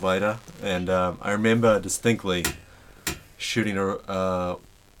later, and I remember distinctly shooting I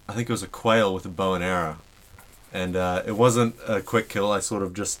think it was a quail with a bow and arrow, and it wasn't a quick kill. I sort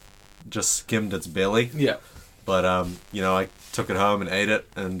of just skimmed its belly. Yeah. But I took it home and ate it,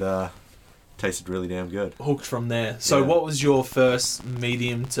 and tasted really damn good. Hooked from there. So what was your first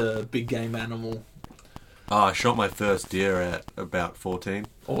medium to big game animal? I shot my first deer at about 14.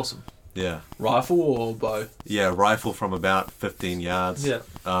 Awesome. Yeah. Rifle or bow? Yeah, rifle from about 15 yards. Yeah.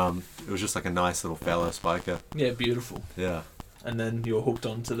 It was just like a nice little fallow spiker. Yeah, beautiful. Yeah. And then you were hooked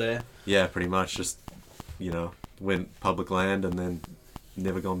onto there? Yeah, pretty much. Just, went public land and then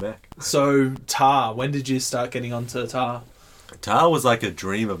never gone back. So, Tahr, when did you start getting onto Tahr? Tahr was like a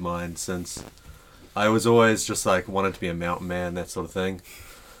dream of mine since I was always just like wanted to be a mountain man, that sort of thing.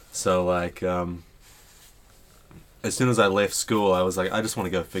 So like, as soon as I left school, I was like, I just want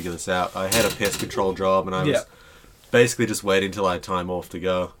to go figure this out. I had a pest control job, and I was basically just waiting till I had time off to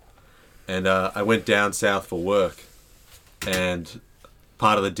go. And I went down south for work, and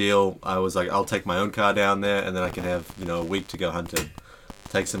part of the deal, I was like, I'll take my own car down there, and then I can have a week to go hunting.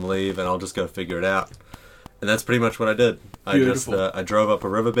 Take some leave, and I'll just go figure it out. And that's pretty much what I did. Beautiful. I drove up a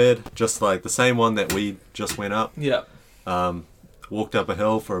riverbed, just like the same one that we just went up. Yeah. Walked up a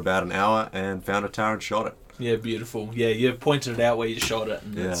hill for about an hour and found a tahr and shot it. Yeah, beautiful. Yeah, you've pointed it out where you shot it,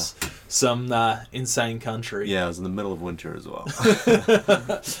 and it's some insane country. Yeah, it was in the middle of winter as well.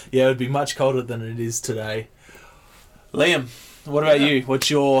 Yeah, it would be much colder than it is today. Liam, what about you? What's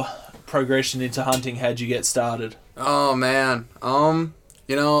your progression into hunting? How'd you get started? Oh, man.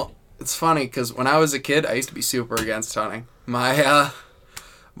 It's funny because when I was a kid, I used to be super against hunting.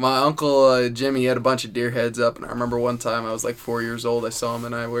 My uncle Jimmy had a bunch of deer heads up, and I remember one time I was like 4 years old. I saw them,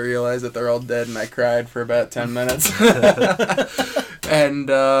 and I realized that they're all dead, and I cried for about 10 minutes. And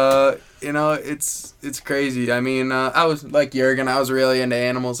it's crazy. I mean, I was like Jurgen. I was really into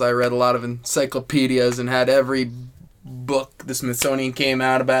animals. I read a lot of encyclopedias and had every book the Smithsonian came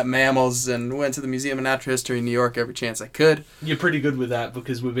out about mammals, and went to the Museum of Natural History in New York every chance I could. You're pretty good with that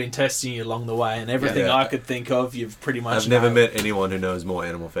because we've been testing you along the way, and everything I could think of, you've pretty much I've never met anyone who knows more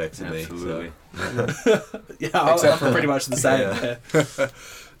animal facts than me. Absolutely. So. Yeah, I'm pretty much the same. Yeah.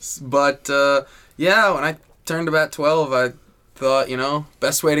 But, when I turned about 12, I thought,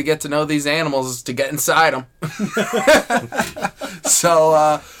 best way to get to know these animals is to get inside them.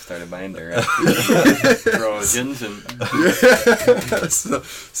 So, started buying direct Trojans and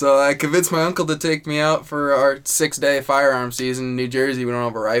so I convinced my uncle to take me out for our 6-day firearm season in New Jersey. We don't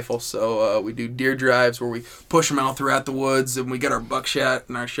have a rifle, so we do deer drives where we push them out throughout the woods, and we get our buckshot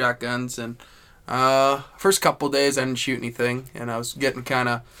and our shotguns. And first couple days I didn't shoot anything, and I was getting kind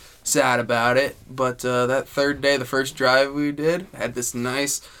of sad about it. But that third day, the first drive we did, had this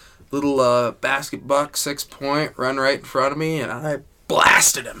nice little basket buck 6-point run right in front of me, and I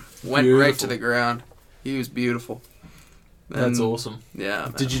blasted him. Went right to the ground. He was beautiful. That's awesome. Yeah.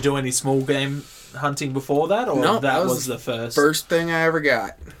 Man. Did you do any small game hunting before that, or no, that was the first? First thing I ever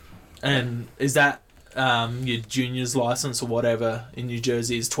got. And is that your junior's license or whatever in New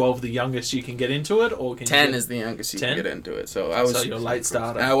Jersey? Is 12 the youngest you can get into it, or can 10 is the youngest you 10? Can get into it. So you're a late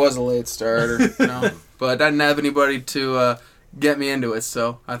starter. I was a late starter, but I didn't have anybody to get me into it,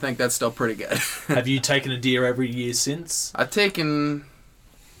 so I think that's still pretty good. Have you taken a deer every year since? I've taken...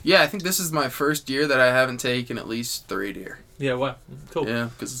 Yeah, I think this is my first year that I haven't taken at least 3 deer. Yeah, wow. Cool. Yeah,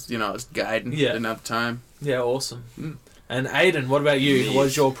 because, I was guiding. Yeah. Didn't have time. Yeah, awesome. And Aiden, what about you? What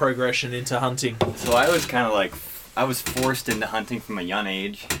was your progression into hunting? So I was kind of I was forced into hunting from a young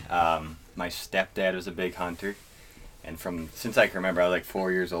age. My stepdad was a big hunter. And since I can remember, I was like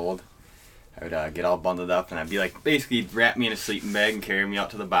 4 years old. I would get all bundled up, and I'd be like, basically, he'd wrap me in a sleeping bag and carry me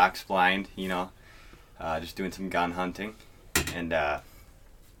out to the box blind, just doing some gun hunting. And, I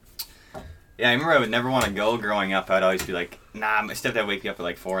remember I would never want to go growing up. I'd always be like, nah, my stepdad would wake me up at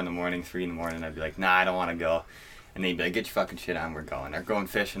like 4 in the morning, 3 in the morning, and I'd be like, nah, I don't want to go. And then he'd be like, get your fucking shit on, we're going. Or going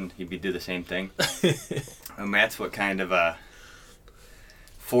fishing, he'd do the same thing. And that's what kind of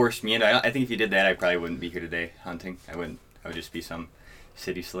forced me into it. I think if you did that, I probably wouldn't be here today hunting. I would just be some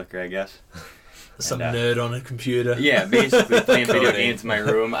city slicker, I guess. Some nerd on a computer. Yeah, basically playing video games in my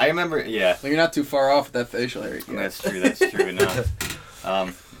room. I remember, yeah. Well, you're not too far off with that facial area. That's true enough.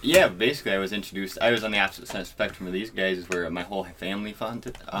 Basically I was introduced, I was on the opposite side of the spectrum of these guys, where my whole family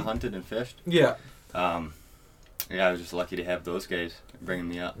hunted and fished. Yeah. I was just lucky to have those guys bringing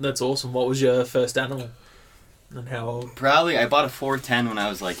me up. That's awesome. What was your first animal? And how old? Probably, I bought a 410 when I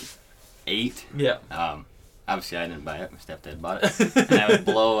was like 8. Yeah. Obviously, I didn't buy it. My stepdad bought it. And I would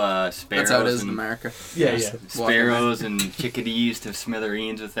blow sparrows. That's how it is in America. Yeah. Sparrows and chickadees to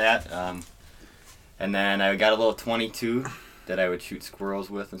smithereens with that. And then I got a little 22 that I would shoot squirrels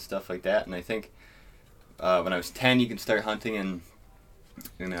with and stuff like that. And I think when I was 10, you can start hunting in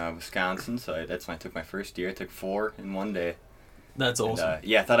Wisconsin. So that's when I took my first deer. I took 4 in one day. That's awesome.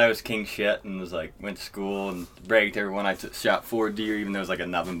 And, I thought I was king shit and was like, went to school and bragged to everyone I shot 4 deer, even though it was like a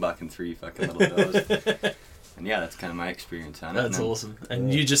nubbin buck and 3 fucking little does. And yeah, that's kind of my experience on it. That's awesome.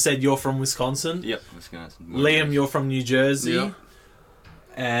 And you just said you're from Wisconsin? Yep, Wisconsin. Liam, you're from New Jersey? Yeah.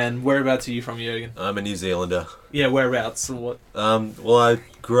 And whereabouts are you from, Jurgen? I'm a New Zealander. Yeah, whereabouts? What? Well, I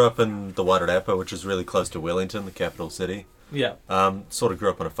grew up in the Wairarapa, which is really close to Wellington, the capital city. Yeah. Sort of grew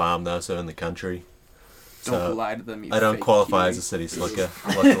up on a farm, though, so in the country. Don't lie to them, you I don't fake qualify Kiwi. as a city slicker,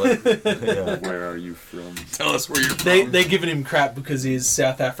 luckily. Yeah. Where are you from? Tell us where you're from. They're giving him crap because he's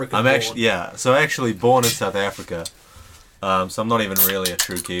South African. I'm born. actually, so I actually born in South Africa. So I'm not even really a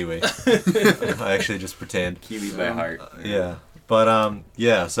true Kiwi. I actually just pretend. Kiwi by heart. Yeah. But,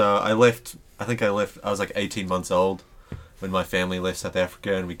 so I left, I was like 18 months old when my family left South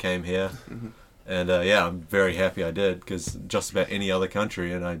Africa and we came here. Mm-hmm. And, I'm very happy I did, because just about any other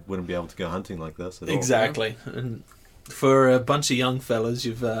country and I wouldn't be able to go hunting like this at all. Exactly. And for a bunch of young fellas,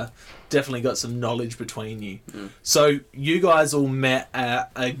 you've definitely got some knowledge between you. Mm. So you guys all met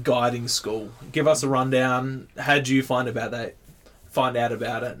at a guiding school. Give us a rundown. How did you find out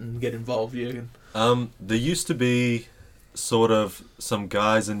about it and get involved, Jurgen? There used to be sort of some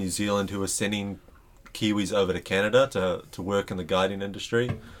guys in New Zealand who were sending Kiwis over to Canada to work in the guiding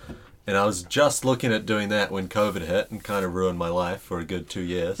industry. And I was just looking at doing that when COVID hit and kind of ruined my life for a good 2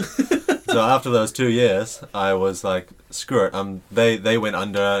 years. So after those 2 years, I was like, screw it. They went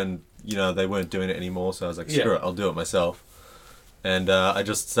under and, they weren't doing it anymore. So I was like, screw it, I'll do it myself. And I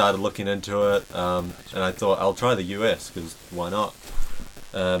just started looking into it. And I thought, I'll try the US, because why not?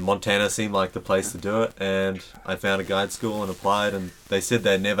 Montana seemed like the place to do it. And I found a guide school and applied. And they said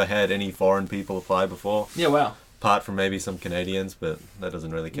they'd never had any foreign people apply before. Yeah, wow. Apart from maybe some Canadians, but that doesn't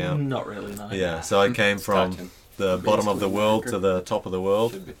really count. Not really, no. Yeah, so I came from the bottom of the world to the top of the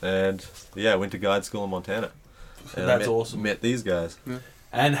world, and went to guide school in Montana. And That's awesome. Met these guys. Yeah.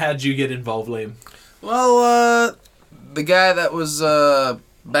 And how did you get involved, Liam? Well, the guy that was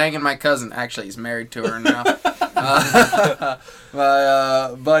banging my cousin, actually he's married to her now.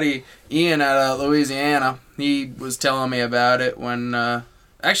 My buddy Ian out of Louisiana, he was telling me about it when,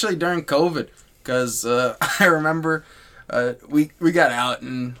 actually during COVID. Because I remember we got out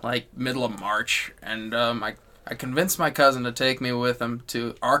in like middle of March, and I convinced my cousin to take me with him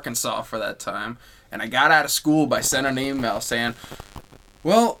to Arkansas for that time. And I got out of school by sending an email saying,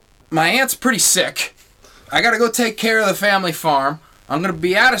 well, my aunt's pretty sick. I got to go take care of the family farm. I'm going to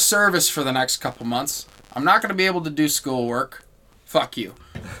be out of service for the next couple months. I'm not going to be able to do schoolwork. Fuck you.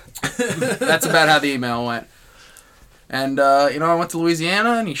 That's about how the email went. And, I went to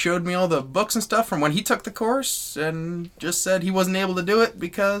Louisiana, and he showed me all the books and stuff from when he took the course, and just said he wasn't able to do it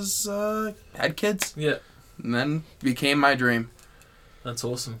because had kids. Yeah. And then became my dream. That's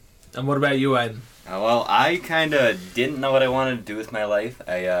awesome. And what about you, Aiden? Well, I kind of didn't know what I wanted to do with my life.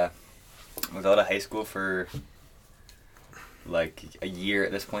 I was out of high school for like a year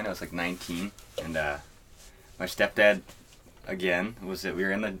at this point. I was like 19, and my stepdad, again, we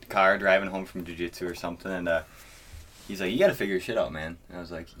were in the car driving home from jiu-jitsu or something, and he's like, you gotta figure your shit out, man. And I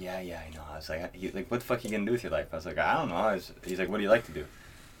was like, yeah, I know. I was like, what the fuck are you gonna do with your life? I was like, I don't know. He's like, what do you like to do?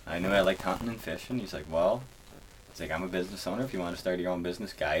 I knew I liked hunting and fishing. He's like, well, it's like, I'm a business owner. If you want to start your own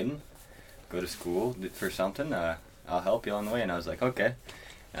business guiding, go to school for something, I'll help you on the way. And I was like, okay.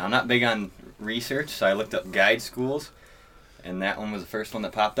 And I'm not big on research, so I looked up guide schools, and that one was the first one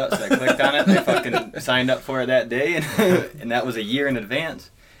that popped up, so I clicked on it, and I fucking signed up for it that day, and that was a year in advance.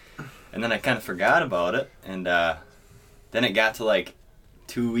 And then I kind of forgot about it, and then it got to like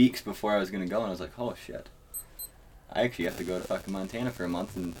 2 weeks before I was going to go, and I was like, oh shit. I actually have to go to fucking Montana for a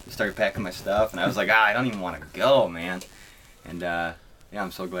month and start packing my stuff. And I was like, I don't even want to go, man. And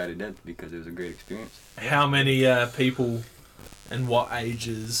I'm so glad I did, because it was a great experience. How many people and what age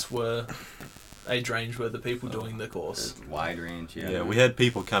range were the people doing the course? Wide range, yeah. Yeah, we had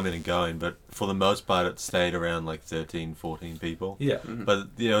people coming and going, but for the most part it stayed around like 13, 14 people. Yeah. Mm-hmm. But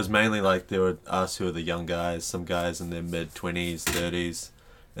it was mainly like there were us who were the young guys, some guys in their mid-20s, 30s,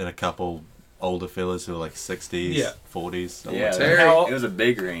 and a couple older fellas who were like 60s, 40s. Yeah, like it was a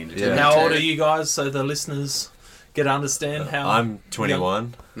big range. Yeah. And how old are you guys, so the listeners get to understand how... I'm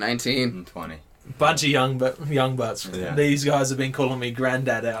 21. 19. And 20. Bunch of young butts. Yeah. These guys have been calling me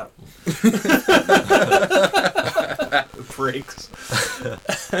granddad out. Freaks.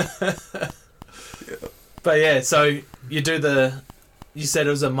 But yeah, so you do the You said it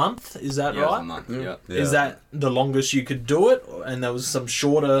was a month, is that Yeah, it was right? a month. Yeah. Yeah. Is that the longest you could do it? And there was some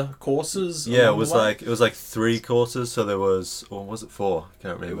shorter courses? Yeah, along the way? it was like 3 courses, so there was, or was it 4? I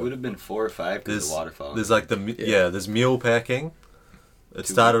can't It remember. would have been 4 or 5 because the waterfall. There's like there's mule packing. It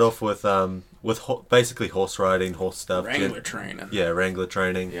 2 started weeks. off with basically horse riding, horse stuff. Wrangler training. Yeah, wrangler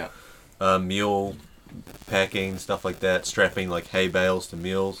training. Yeah. Mule packing, stuff like that, strapping like hay bales to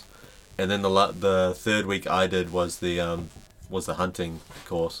mules. And then the 3rd week I did was the hunting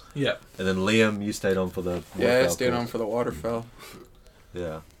course. Yeah. And then Liam, you stayed on for the Yeah, I waterfowl stayed on course. for the waterfowl.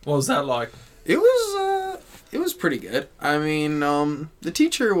 Yeah. What was that like? It was pretty good. I mean, the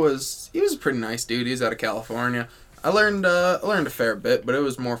teacher was a pretty nice dude. He's out of California. I learned a fair bit, but it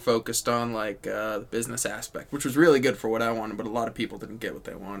was more focused on like the business aspect, which was really good for what I wanted. But a lot of people didn't get what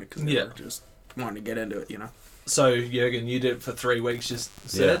they wanted because they were just wanted to get into it, you know. So, Jurgen, you did it for 3 weeks, you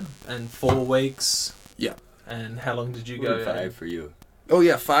said, and 4 weeks. Yeah. And how long did you 4 go? or 5 for you. Oh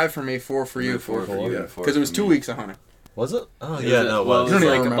yeah, 5 for me, 4 for you, 4 for you, Yeah, and 4 because it was for 2 me. weeks of hunting. Was it? Oh, It yeah, was no, it well, was. it was You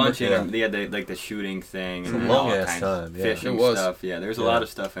don't like even a bunch remember. of they had like the shooting thing It's a and long all ass kinds time, of yeah. fishing It was. stuff. Yeah, there's a Yeah. lot of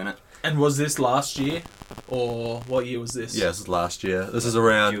stuff in it. And was this last year? Or what year was this? Yeah, this is last year. This is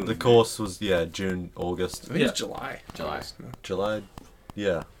around, June, the course was, June, August. I think it was July. July. July,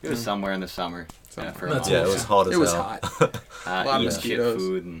 yeah. It was somewhere in the summer. Yeah, for a That's month. Yeah, it was hot as It was hell. hot. A lot of shit mosquitoes.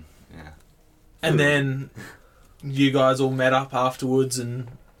 food and yeah. And then you guys all met up afterwards and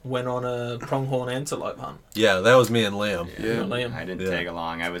went on a pronghorn antelope hunt. Yeah, that was me and Liam. Yeah. Liam. I didn't Yeah. tag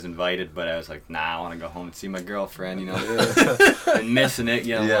along. I was invited, but I was like, nah, I want to go home and see my girlfriend. You know, and missing it.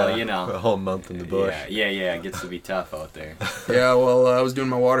 You know, well, you know. A whole month in the bush. Yeah. It gets to be tough out there. Yeah, well, I was doing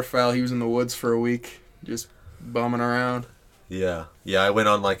my waterfowl. He was in the woods for a week, just bumming around. Yeah, I went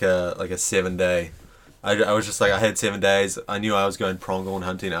on like a 7-day. I was just like, I had 7 days. I knew I was going pronghorn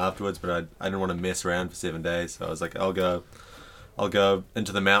hunting afterwards, but I didn't want to mess around for 7 days. So I was like, I'll go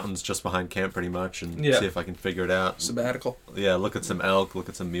into the mountains just behind camp pretty much and see if I can figure it out. Sabbatical. Yeah, look at some elk, look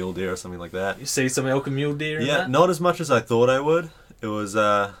at some mule deer or something like that. You see some elk and mule deer in Yeah, that? not as much as I thought I would. It was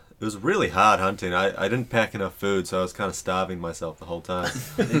really hard hunting. I didn't pack enough food, so I was kind of starving myself the whole time.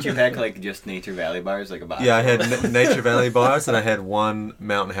 Didn't you pack like just Nature Valley bars, like a box? Yeah, I had Nature Valley bars and I had 1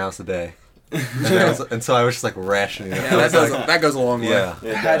 Mountain House a day. And so I was just like rationing it. Yeah, that goes a long way. Yeah.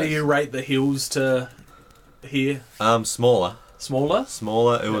 It How does. do you rate the hills to here? Smaller.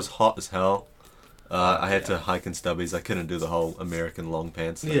 Smaller? It was hot as hell. I had to hike in stubbies. I couldn't do the whole American long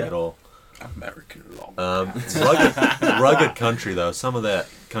pants thing at all. American long. It's rugged country though. Some of that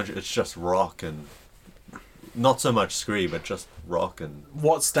country, it's just rock and not so much scree, but just rock and.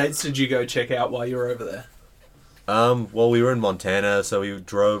 What states did you go check out while you were over there? Well, we were in Montana, so we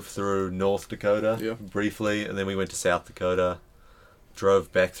drove through North Dakota briefly, and then we went to South Dakota.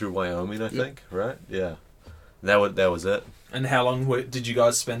 Drove back through Wyoming, I think. Right? Yeah. That was it. And how long did you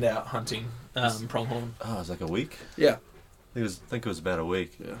guys spend out hunting pronghorn? Oh, it was like a week. Yeah. I think it was about a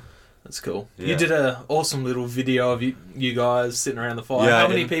week. Yeah. That's cool. Yeah. You did a awesome little video of you guys sitting around the fire. Yeah, How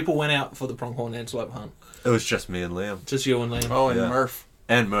many and- people went out for the pronghorn antelope hunt? It was just me and Liam. Just you and Liam. Oh, and Yeah. Murph.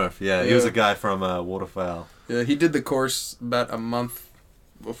 And Murph, yeah. He was a guy from Waterfowl. Yeah, he did the course about a month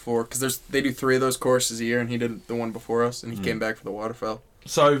before, because they do 3 of those courses a year, and he did the one before us, and he came back for the waterfowl.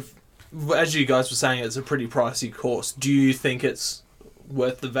 So, as you guys were saying, it's a pretty pricey course. Do you think it's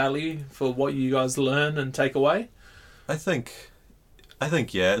worth the value for what you guys learn and take away? I think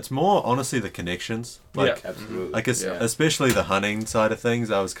yeah. It's more honestly the connections. Like, Absolutely. like especially the hunting side of things.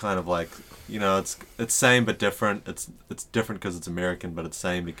 I was kind of like, it's same but different. It's different because it's American, but it's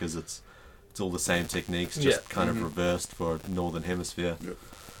same because it's all the same techniques, just kind of reversed for Northern Hemisphere. Yep.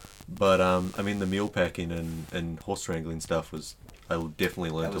 But I mean, the mule packing and horse wrangling stuff I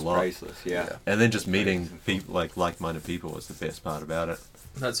definitely learned That was a lot. priceless. Yeah. And then just meeting people like-minded people was the best part about it.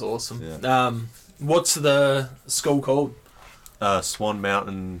 That's awesome. Yeah. What's the school called? Swan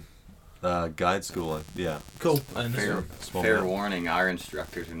Mountain Guide School. Yeah. Cool. And Swan Fair Mountain. warning: our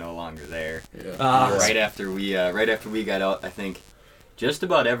instructors are no longer there. Yeah. Right after we got out, I think just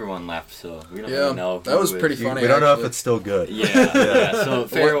about everyone left. So we don't Yeah, even know. that was pretty funny. We don't know if actually. it's still good. Yeah. So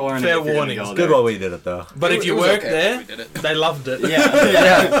fair warning. Fair if you're gonna warning. go It's there. good while we did it though. but if you It was worked okay. there, We did it. they loved it.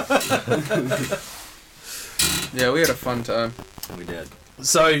 Yeah. Yeah, we had a fun time. We did.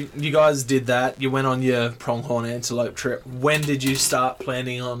 So you guys did that. You went on your pronghorn antelope trip. When did you start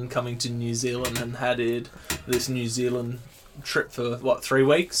planning on coming to New Zealand, and how did this New Zealand trip for 3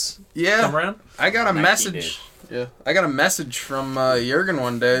 weeks come Yeah, around? I got a 90 message. days. Yeah, I got a message from Jurgen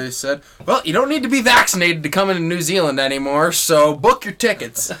one day. He said, "Well, you don't need to be vaccinated to come into New Zealand anymore, so book your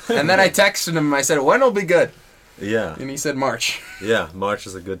tickets." And then I texted him. I said, "When will be good?" Yeah. And he said, "March." Yeah. March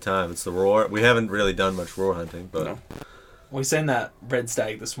is a good time. It's the roar. We haven't really done much roar hunting, but No. We seen that red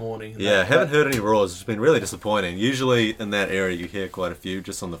stag this morning. Yeah, haven't heard any roars. It's been really disappointing. Usually in that area you hear quite a few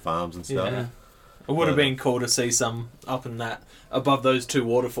just on the farms and stuff. Yeah. It would have been cool to see some up in that, above those two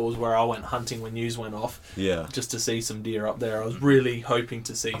waterfalls where I went hunting when news went off. Yeah. Just to see some deer up there. I was really hoping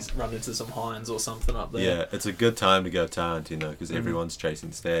to run into some hinds or something up there. Yeah, it's a good time to go tahr hunting, because everyone's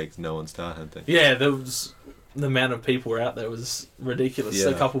chasing stags. No one's tahr hunting. Yeah, the amount of people were out there was ridiculous.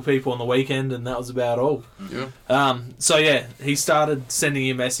 Yeah. A couple people on the weekend, and that was about all. Yeah. So yeah, he started sending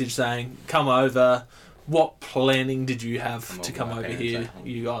you a message saying, "Come over." What planning did you have to come over here,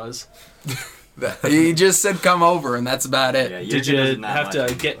 you guys? He just said come over, and that's about it. Yeah, Did you have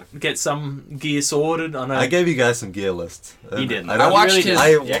to get some gear sorted? I know. I gave you guys some gear lists. He didn't. I watched his.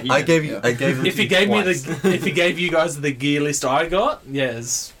 I gave you. I gave if he gave me if he gave you guys the gear list I got,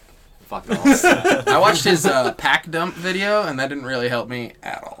 yes. Fuck off. I watched his pack dump video, and that didn't really help me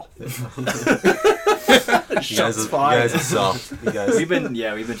at all. You guys are soft. You guys, we've been you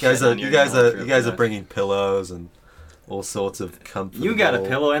guys shitting on you your guys are bringing pillows and all sorts of comfort. You got a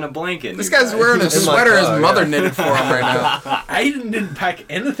pillow and a blanket. This guy's wearing a sweater his mother knitted for him right now. Aiden didn't pack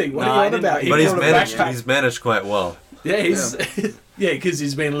anything. What are you on about? But he's managed quite well. Yeah, because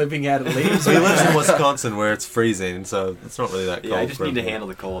he's been living out at Liam's. He lives in Wisconsin where it's freezing, so it's not really that cold. Yeah, I just for need to him. handle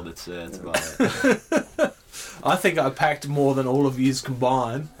the cold. It's about it. I think I packed more than all of yous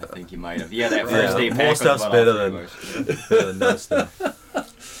combined. I think you might have. Yeah, that first day pack more was stuff's about better all than, three of ours. better than no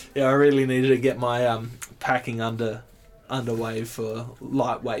stuff. Yeah, I really needed to get my packing underway for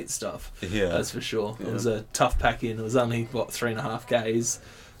lightweight stuff. Yeah, That's for sure. Yeah. It was a tough pack in. It was only 3.5 k's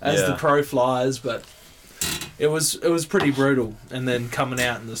as the Yeah. crow flies, but it was pretty brutal. And then coming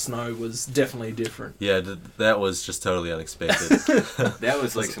out in the snow was definitely different. Yeah, that was just totally unexpected. That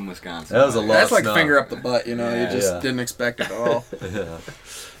was like some Wisconsin. That was a lot. That's like snow. finger up the butt, you know. Yeah. You just Yeah. didn't expect it at all. Yeah.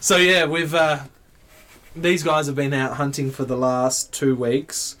 So yeah, we've these guys have been out hunting for the last 2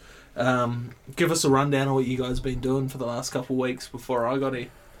 weeks. Give us a rundown of what you guys have been doing for the last couple of weeks before I got here.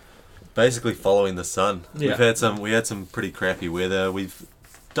 Basically following the sun. Yeah. We had some pretty crappy weather. We've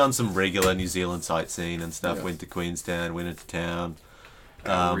done some regular New Zealand sightseeing and stuff. Yeah. Went to Queenstown, went into town.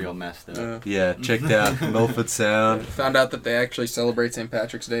 Got real messed up. Yeah, checked out Milford Sound, Found out that they actually celebrate St.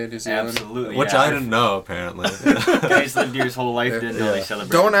 Patrick's Day in New Zealand. Absolutely. which yeah. I didn't know apparently. Guys lived here his whole life, didn't know they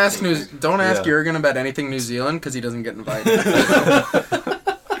celebrated. Don't ask St. Patrick's. Don't ask Yeah. Jurgen about anything New Zealand because he doesn't get invited.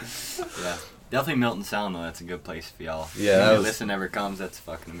 Yeah, definitely Milton Sound though. That's a good place for y'all. Yeah, If that your was- listen ever comes, that's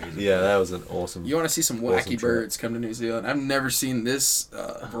fucking amazing. Yeah, that was an awesome. You want to see some Awesome wacky trip. birds come to New Zealand? I've never seen this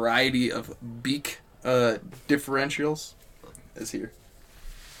variety of beak differentials as here.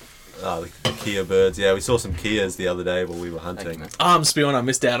 Oh, the Kia birds. Yeah, we saw some Kias the other day while we were hunting. I'm spewing. I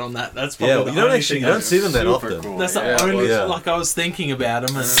missed out on that. That's probably Yeah, the you don't only actually thing you don't see them that Super often. cool. That's Yeah, the only yeah. like I was thinking about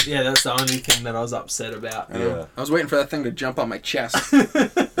them, and yeah, that's the only thing that I was upset about. Yeah. I was waiting for that thing to jump on my chest.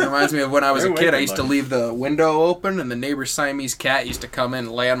 It reminds me of when I was a They're kid. I wicked, used to buddy. leave the window open, and the neighbor's Siamese cat used to come in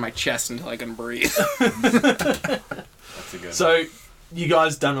and lay on my chest until I couldn't breathe. That's a good. So, you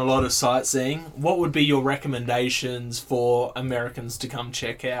guys done a lot of sightseeing. What would be your recommendations for Americans to come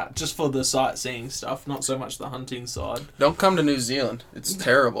check out, just for the sightseeing stuff, not so much the hunting side? Don't come to New Zealand. It's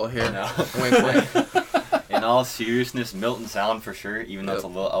terrible here. No. Wink, wink. In all seriousness, Milton Sound for sure. Even though it's a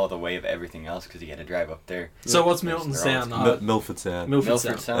Yep. little out of the way of everything else, because you got to drive up there. So, what's Milton They're Sound? always- Milford Sound. Milford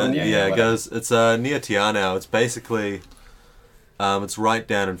Sound. Sound. Yeah, Yeah, it whatever. goes. It's near Tiana. It's basically, it's right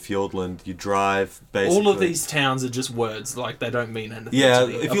down in Fiordland. You drive basically. All of these towns are just words, like they don't mean anything. Yeah, to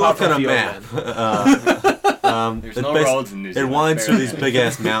me, if you apart look at from a map, Fiordland. There's it no basi- roads in New It Zealand. winds through these barely. big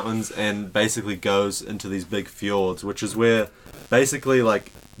ass mountains and basically goes into these big fjords, which is where basically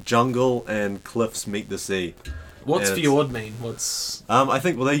like jungle and cliffs meet the sea. What's and it's- fjord mean? What's I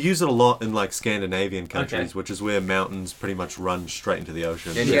think they use it a lot in like Scandinavian countries, Okay. which is where mountains pretty much run straight into the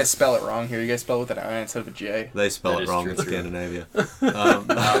ocean. And you guys spell it wrong here. You guys spell it with an I instead of a J. They spell That it is wrong true. in Scandinavia.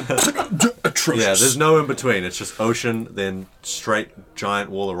 Yeah, there's no in between. It's just ocean, then straight giant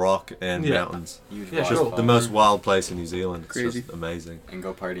wall of rock and Yeah. mountains. Huge Yeah, It's sure. just the most wild place in New Zealand. It's Crazy. just amazing. And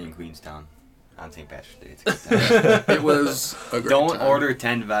go party in Queenstown on St. Patrick's Day. It's a good time. It was a great Don't time. order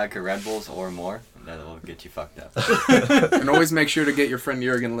 10 vodka Red Bulls or more. That'll get you fucked up. And always make sure to get your friend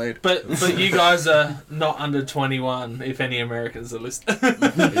Jurgen laid. but you guys are not under 21. If any Americans are listening,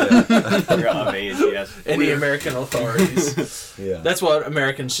 Yeah, You're of age, yes. any American authorities. yeah, That's what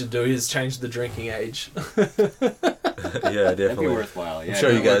Americans should do: is change the drinking age. yeah, That'd be definitely. worthwhile. Yeah, I'm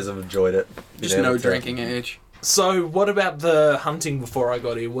sure you no, guys have enjoyed it. Just Been no able to- drinking age. So, what about the hunting before I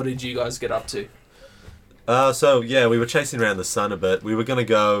got here? What did you guys get up to? So yeah, we were chasing around the sun a bit. We were gonna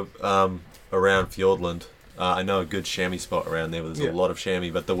go around Fiordland. I know a good chamois spot around there. Where there's Yeah. a lot of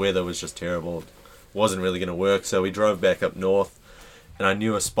chamois, but the weather was just terrible. wasn't really going to work. So we drove back up north, and I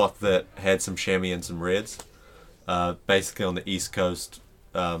knew a spot that had some chamois and some reds, basically on the east coast,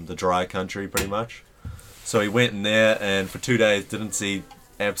 the dry country pretty much. So we went in there, and for 2 days didn't see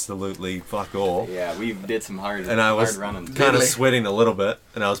absolutely fuck all. Yeah, we did some hard and I was running. kind of sweating a little bit,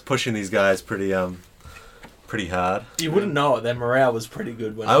 and I was pushing these guys pretty hard. You wouldn't know it. Their morale was pretty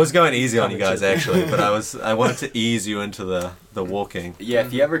good. When I was going easy on you guys actually, but I wanted to ease you into the walking. Yeah,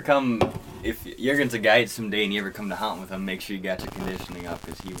 if you ever come, if Jurgen's a guide someday and you ever come to hunt with him, make sure you got your conditioning up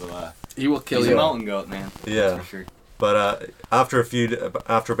because he will kill he's you. a mountain goat, man. Yeah, that's for sure. But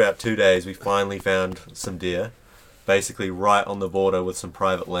after about 2 days, we finally found some deer, basically right on the border with some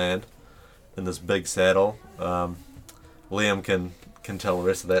private land, in this big saddle. Liam can tell the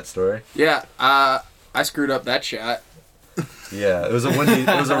rest of that story. Yeah, I screwed up that shot. Yeah, it was a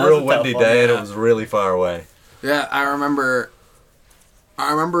real windy day, and it was really far away. Yeah, I remember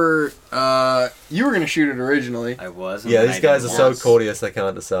you were gonna shoot it originally. I was. Yeah, these guys are so courteous they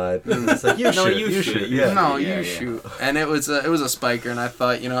can't decide. It's like, you shoot. Yeah. No, you shoot. And it was a spiker, and I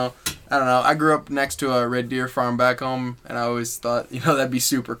thought, I don't know. I grew up next to a red deer farm back home, and I always thought, that'd be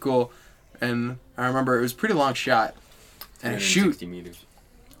super cool. And I remember it was a pretty long shot, and it shoot. 60 meters.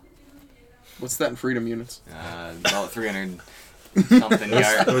 What's that in freedom units? About 300 something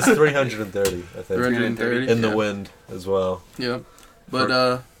yards. It was 330, I think. 330 in the wind as well. Yeah, but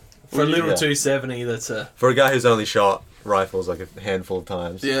for a little Yeah. 270, that's a... For a guy who's only shot rifles like a handful of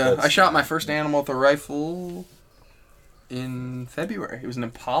times. yeah, I shot my first animal with a rifle in February. It was an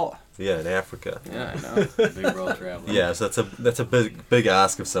impala. Yeah, in Africa. Yeah, I know. Big road traveler. Yeah, so that's a big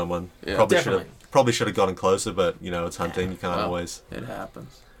ask of someone. Yeah, Probably should have gotten closer, but it's hunting. You can't always. It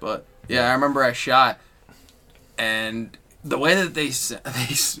happens. But yeah, I remember I shot, and the way that they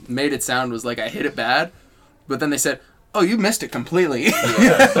made it sound was like I hit it bad, but then they said, "Oh, you missed it completely."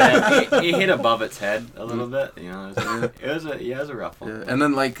 It hit above its head a little bit. It was a rough one. Yeah, and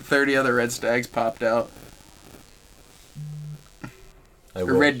then like 30 other red stags popped out. Or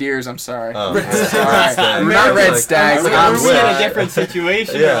red deers, I'm sorry. Oh. Sorry. Not red stags. I'm I'm in a sorry. different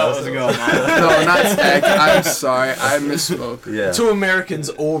situation. Yeah. What was going on? No, not stag. I'm sorry. I misspoke. Yeah. To Americans,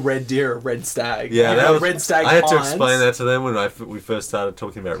 all red deer are red stag. Yeah, that was, red stag I had to hinds. explain that to them when we first started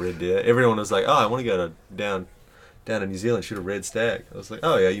talking about red deer. Everyone was like, "Oh, I want to go down to New Zealand, shoot a red stag." I was like,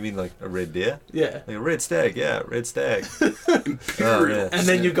 "Oh yeah, you mean like a red deer?" Yeah. Like a red stag, yeah, red stag. Oh, yeah. And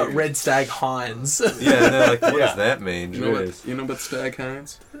then you've got red stag hinds. Yeah, and they're like, what does that mean? You know about stag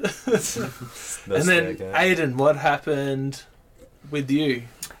hinds? And then, Aiden, what happened with you?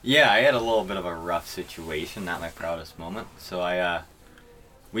 Yeah, I had a little bit of a rough situation, not my proudest moment. So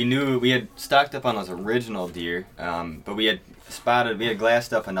we had stocked up on those original deer, but we had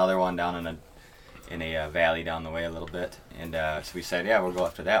glassed up another one down in a valley down the way a little bit, and so we said, yeah, we'll go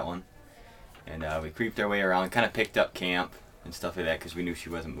after that one. And we creeped our way around, kind of picked up camp and stuff like that because we knew she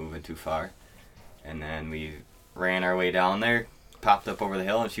wasn't moving too far. And then we ran our way down there, popped up over the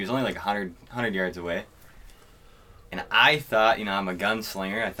hill, and she was only like 100 yards away. And I thought, I'm a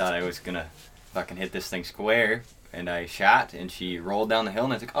gunslinger. I thought I was going to fucking hit this thing square. And I shot, and she rolled down the hill,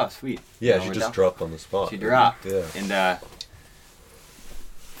 and I was like, oh, sweet. Yeah, she just dropped on the spot. She dropped. Yeah. And I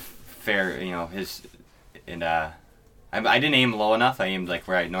didn't aim low enough. I aimed like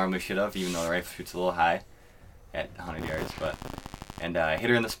where I normally should have, even though the rifle shoots a little high at 100 yards. And I hit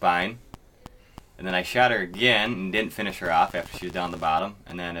her in the spine, and then I shot her again and didn't finish her off after she was down the bottom,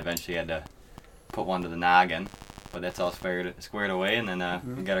 and then eventually had to put one to the noggin. But that's all squared away, and then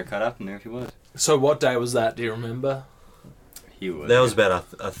we got her cut up, and there she was. So what day was that? Do you remember? That was about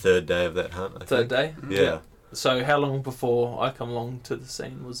a third day of that hunt. I Third think. day? Yeah. So how long before I come along to the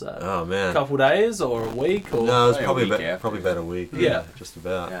scene was that? Oh man. A couple days or a week? Or? No, it was Probably probably about a week. Yeah. Just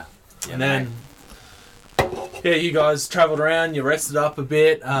about. Yeah. And then, you guys travelled around. You rested up a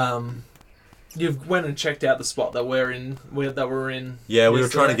bit. You went and checked out the spot that we're in. Yeah, we were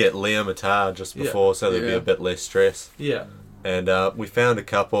trying to get Liam a Tahr just before, so there'd be a bit less stress. Yeah. And we found a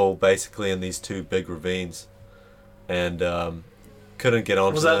couple basically in these two big ravines, and couldn't get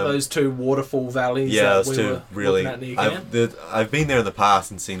onto Was that them. those two waterfall valleys? Yeah, that those we two were really. looking at near camp? I've been there in the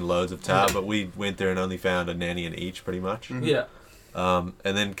past and seen loads of Tahr, but we went there and only found a nanny in each, pretty much. Mm-hmm. Yeah.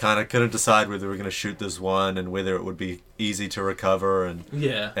 And then kind of couldn't decide whether we were going to shoot this one and whether it would be easy to recover, and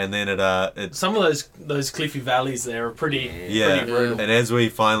then it some of those cliffy valleys there are pretty brutal. And as we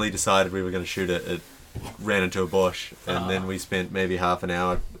finally decided we were going to shoot it, it ran into a bush, and then we spent maybe half an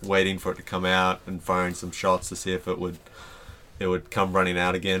hour waiting for it to come out and firing some shots to see if it would come running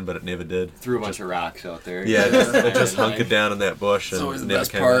out again, but it never did. Threw a bunch of rocks out there. Yeah, it just hunkered down in that bush and always the never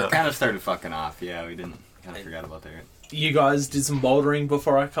best came part. out. Kind of started fucking off. Yeah, we didn't. Kind of forgot about that. you guys did some bouldering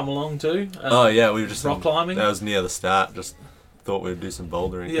before I come along too. We were just rock climbing. That was near the start. Just thought we'd do some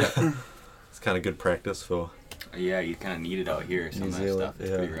bouldering. Yeah. It's kind of good practice for. Yeah, you kind of need it out here. Some of that stuff. It's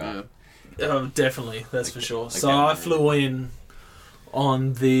pretty rough. Definitely, that's for sure. like So that, I flew in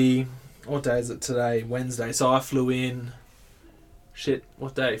on what day is it today? Wednesday. So I flew in.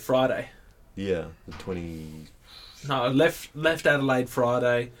 What day? Friday. Yeah, the 20. No, I left Adelaide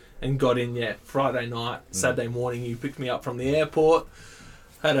Friday and got in Friday night. Saturday morning, you picked me up from the airport.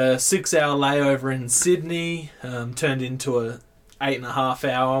 Had a 6-hour layover in Sydney. Turned into a 8.5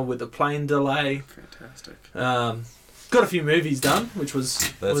 hour with a plane delay. Fantastic. Got a few movies done, which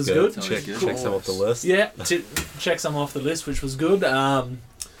was good. Check some off the list. Yeah, check some off the list, which was good.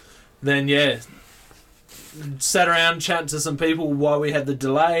 Then sat around chatting to some people while we had the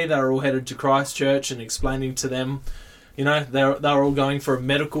delay. They were all headed to Christchurch and explaining to them, they were all going for a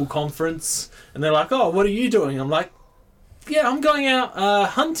medical conference, and they're like, "Oh, what are you doing?" I'm like, "Yeah, I'm going out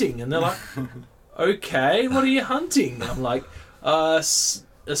hunting," and they're like, "Okay, what are you hunting?" I'm like, a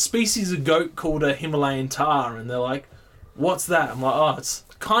species of goat called a Himalayan Tahr," and they're like, "What's that?" I'm like, "Oh, it's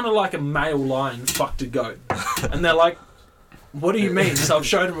kind of like a male lion fucked a goat," and they're like, "What do you mean?" So I've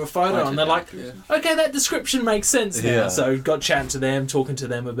showed them a photo, and they're like, "Okay, that description makes sense now." Yeah. So got chatting to them, talking to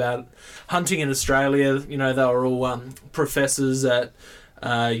them about hunting in Australia. They were all professors at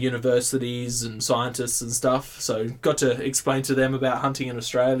universities and scientists and stuff. So got to explain to them about hunting in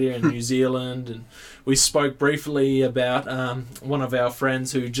Australia and New Zealand, and we spoke briefly about one of our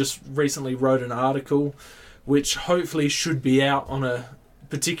friends who just recently wrote an article, which hopefully should be out on a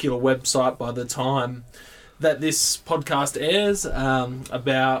particular website by the time that this podcast airs,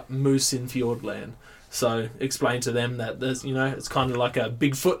 about moose in Fiordland. So explain to them that there's, it's kind of like a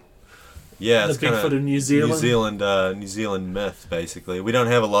Bigfoot. Yeah, the it's kind Bigfoot of New Zealand. New Zealand myth, basically. We don't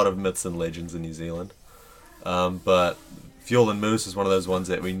have a lot of myths and legends in New Zealand, but Fiordland moose is one of those ones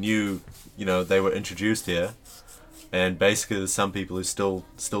that we knew, they were introduced here, and basically there's some people who still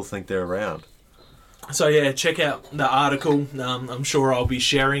think they're around. So check out the article. I'm sure I'll be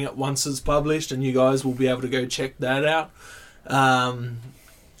sharing it once it's published, and you guys will be able to go check that out.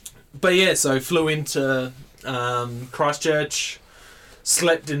 So flew into Christchurch,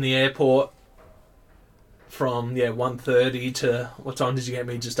 slept in the airport from 1:30 to what time did you get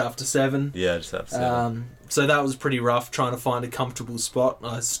me? Just after 7. Yeah, just after 7. So that was pretty rough, trying to find a comfortable spot.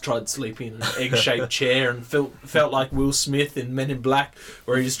 I tried sleeping in an egg-shaped chair and felt like Will Smith in Men in Black,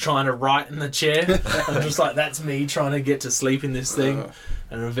 where he's trying to write in the chair. I'm just like, that's me trying to get to sleep in this thing.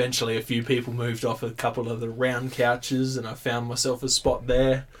 And eventually a few people moved off a couple of the round couches, and I found myself a spot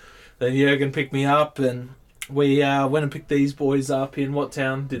there. Then Jurgen picked me up, and we went and picked these boys up in what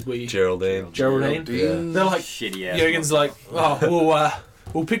town did we? Geraldine. Yeah. They're like, shitty ass. Jurgen's like, "Oh,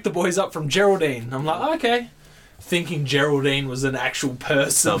 we'll pick the boys up from Geraldine." I'm like, "Okay." Thinking Geraldine was an actual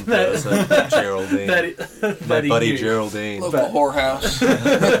person. Some person. Geraldine. My buddy Geraldine. Local whorehouse.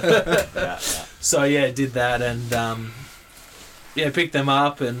 Yeah. So did that, and picked them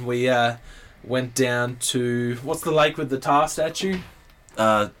up, and we went down to, what's the lake with the Tahr statue?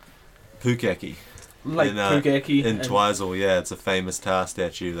 Pukaki. Lake Pukaki. In Twizel, it's a famous Tahr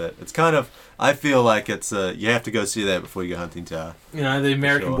statue that it's kind of, I feel like it's you have to go see that before you go hunting Tahr. The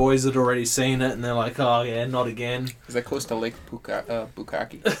American boys had already seen it, and they're like, "Oh yeah, not again." Is that close to Lake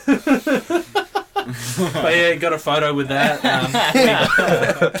Pukaki? But got a photo with that.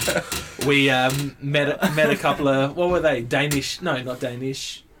 We met a couple of, what were they? Danish? No, not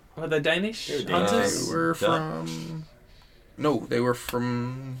Danish. Were they Danish hunters? They were from. No, they were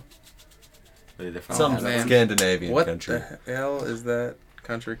from. Some Scandinavian country. What the hell is that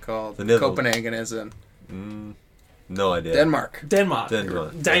country called? The Netherlands. Copenhagen is in. No idea. Denmark.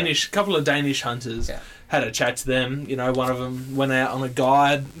 Danish. Couple of Danish hunters. Yeah. Had a chat to them. One of them went out on a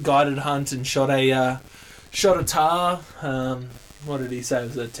guided hunt and shot a Tahr. What did he say?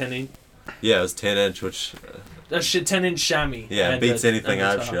 It was a 10-inch. Yeah, it was 10-inch, which. A 10-inch chamois. Yeah, beats anything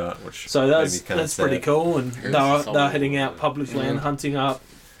I've shot. So that's pretty cool. And they were heading out public land hunting up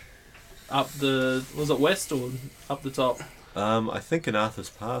the, was it west or up the top? I think in Arthur's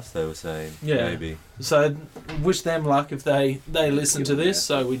Pass they were saying. Yeah. Maybe. So wish them luck if they listen to this.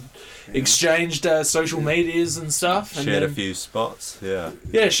 So we exchanged social medias and stuff. And shared a few spots. Yeah.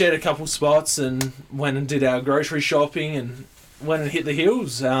 Yeah, shared a couple spots and went and did our grocery shopping and went and hit the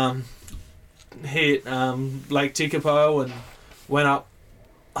hills. Hit Lake Tekapo and went up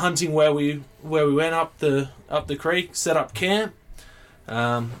hunting where we went up the creek, set up camp.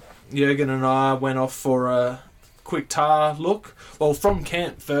 Jurgen and I went off for a quick Tahr look. Well, from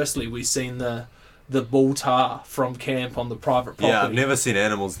camp, firstly, we seen the bull Tahr from camp on the private property. Yeah, I've never seen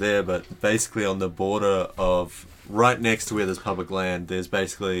animals there, but basically on the border of right next to where there's public land, there's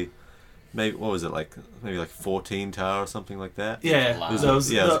basically maybe 14 Tahr or something like that. Yeah,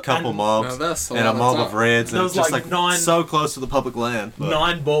 there's a couple mobs and a mob of reds, and there it's was just like like 9 so close to the public land. But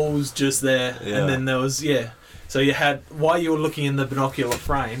 9 balls just there, and then there was So you had, while you were looking in the binocular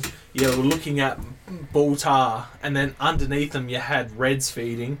frame, you were looking at bull Tahr, and then underneath them you had reds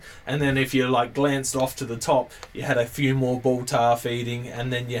feeding, and then if you like glanced off to the top, you had a few more bull Tahr feeding,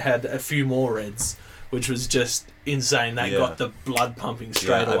 and then you had a few more reds, which was just insane. That got the blood pumping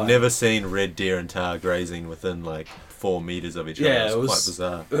straight away. I've never seen red deer and Tahr grazing within like 4 meters of each other. It was quite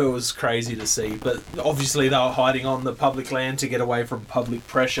bizarre. It was crazy to see, but obviously they were hiding on the public land to get away from public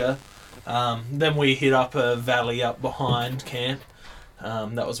pressure. Then we hit up a valley up behind camp.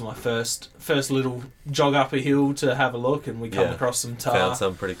 That was my first little jog up a hill to have a look, and we come across some Tahr. Found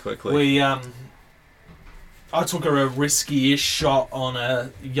some pretty quickly. I took a risky-ish shot on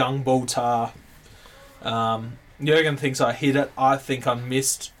a young bull Tahr. Jurgen thinks I hit it. I think I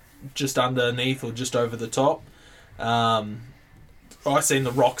missed just underneath or just over the top. I seen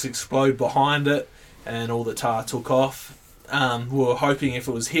the rocks explode behind it, and all the Tahr took off. We were hoping if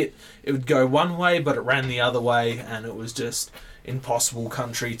it was hit, it would go one way, but it ran the other way, and it was just impossible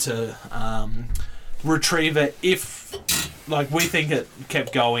country to retrieve it. If, like, we think it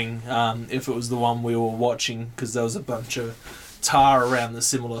kept going, if it was the one we were watching, because there was a bunch of Tahr around the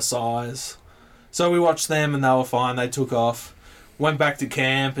similar size. So we watched them, and they were fine. They took off, went back to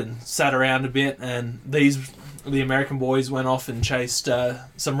camp, and sat around a bit, and the American boys went off and chased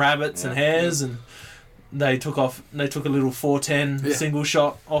some rabbits and hares, and they took off. They took a little 410 single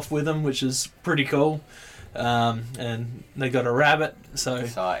shot off with them, which is pretty cool. And they got a rabbit. So I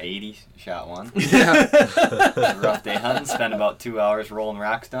saw 80, shot one. Yeah. It was a rough day hunting. Spent about 2 hours rolling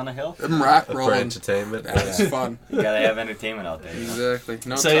rocks down a hill. Rock For rolling. entertainment. That's fun. You gotta have entertainment out there. Exactly.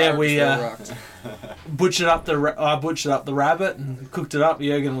 No So, yeah, Tahr, we, just no rocks. butchered up the rabbit and cooked it up.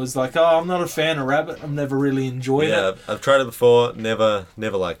 Jurgen was like, "Oh, I'm not a fan of rabbit. I've never really enjoyed it." I've tried it before. Never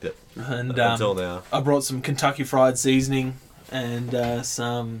liked it. And until now. I brought some Kentucky Fried Seasoning and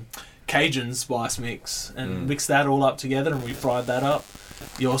some Cajun spice mix and mixed that all up together, and we fried that up.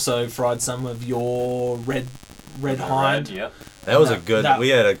 You also fried some of your red hind. Yep. That was we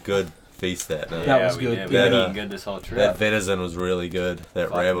had a good feast that night. That was good. We've been eating good this whole trip. That venison was really good. That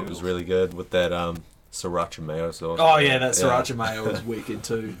rabbit was really good with that sriracha mayo sauce. Oh yeah, that sriracha mayo was wicked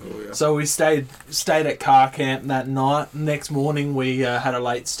too. Oh, yeah. So we stayed at car camp that night. Next morning we had a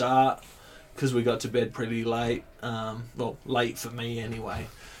late start because we got to bed pretty late. Well, late for me anyway.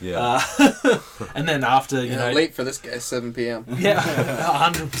 Yeah. And then after, you know... Late for this guy, 7 p.m. Yeah,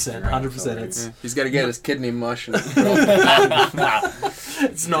 100%. He's got to get his kidney mush. And It's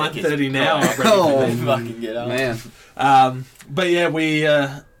 9:30 now. I'm ready Oh, for bed. Fucking get out. man. But yeah, we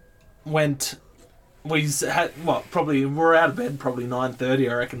went... We had... Well, probably... We were out of bed probably 9:30,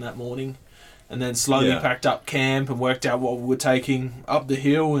 I reckon, that morning. And then slowly packed up camp and worked out what we were taking up the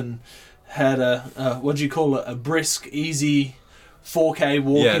hill and had a what do you call it? A brisk, easy... 4K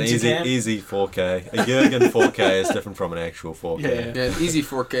walk into camp. Easy 4K. A Jurgen 4K is different from an actual 4K. Yeah, easy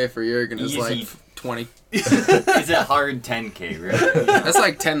 4K for Jurgen is like 20. It's a hard 10K, really. That's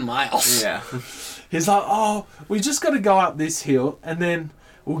like 10 miles. Yeah. He's like, "Oh, we just got to go up this hill and then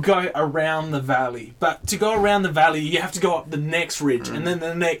we'll go around the valley. But to go around the valley, you have to go up the next ridge and then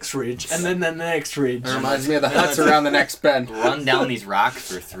the next ridge and then the next ridge." It reminds me of the huts around the next bend. Run down these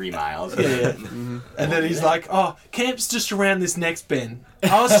rocks for 3 miles. Yeah. And then he's like, "Oh, camp's just around this next bend.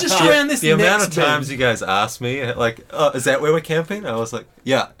 Oh, it's just around this The next amount of bend." times you guys asked me, like, "Oh, is that where we're camping?" I was like,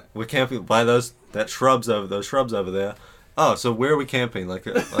 "Yeah, we're camping by those shrubs over there." Oh, so where are we camping? Like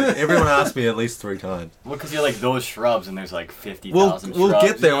everyone asked me at least 3 times. Well, because you're like those shrubs, and there's like 50,000 shrubs. We'll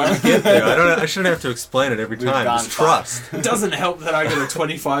get there when we get there. I shouldn't have to explain it every time. Just trust. It doesn't help that I got a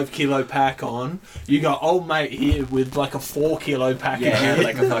 25 kilo pack on. You got old mate here with like a 4 kilo pack of gear.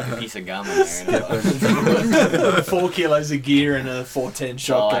 Like a fucking piece of gum in there. 4 kilos of gear and a 410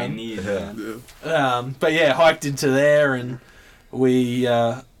 shotgun. All I need. But yeah, hiked into there and we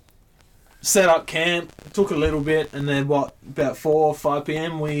set up camp, took a little bit, and then about 4 or 5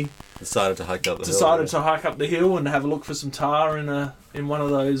 p.m. we decided to hike up the hill. To hike up the hill and have a look for some Tahr in one of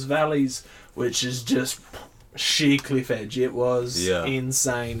those valleys, which is just sheer cliff edge. It was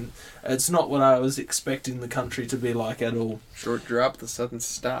insane. It's not what I was expecting the country to be like at all. Short drop, the sudden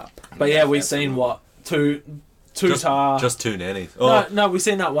stop. But yeah, we seen two Tahr. Just 2 nannies. No, we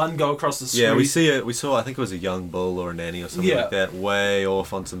seen that one go across the scree. Yeah, we saw. I think it was a young bull or a nanny or something like that, way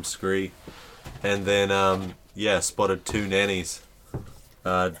off on some scree, and then spotted 2 nannies,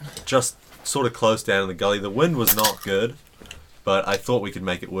 just sort of close down in the gully. The wind was not good, but I thought we could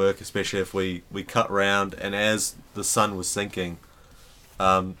make it work, especially if we cut round, and as the sun was sinking,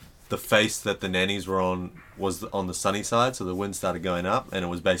 the face that the nannies were on was on the sunny side, so the wind started going up, and it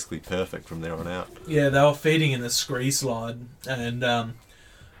was basically perfect from there on out. Yeah, they were feeding in the scree slide, and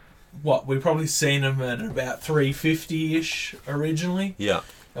we probably seen them at about 350-ish originally. Yeah.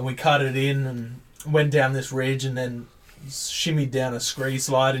 And we cut it in and went down this ridge and then shimmied down a scree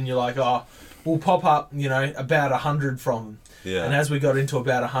slide, and you're like, oh, we'll pop up, about 100 from them. Yeah. And as we got into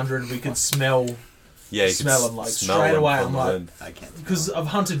about 100, we could smell them like smell straight them away. from I'm the like, wind. I can't. because I've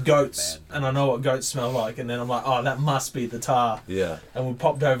hunted goats and I know what goats smell like, and then I'm like, oh, that must be the Tahr. Yeah. And we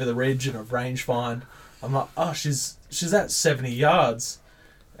popped over the ridge and a range find. I'm like, oh, she's at 70 yards.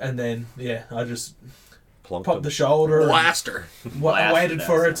 And then, I just Plonked popped them. the shoulder. Blast her. I waited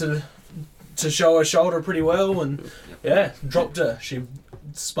for her to show her shoulder pretty well, and dropped her. She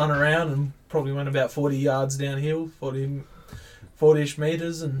spun around and probably went about 40 yards downhill, 40-ish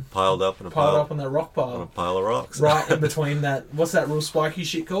meters, and Piled up in a piled pile. up on that rock On a pile. pile of rocks. Right in between that, what's that real spiky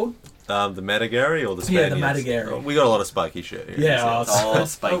shit called? The majestic or the Spaniards? Yeah, the majestic. We got a lot of spiky shit here. Yeah, It's all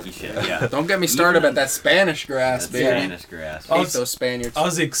spiky shit. Yeah. Don't get me started about that Spanish grass, That's baby. Spanish grass. I Hate was- those Spaniards. I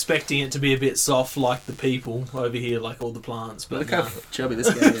was expecting it to be a bit soft like the people over here, like all the plants, but Look no. how chubby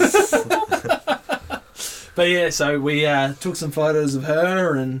this guy is. But yeah, so we took some photos of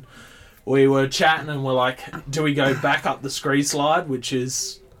her, and we were chatting, and we're like, do we go back up the scree slide, which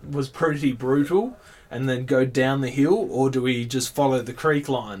was pretty brutal, and then go down the hill, or do we just follow the creek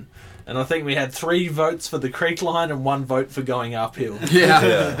line? And I think we had 3 votes for the creek line and 1 vote for going uphill. Yeah.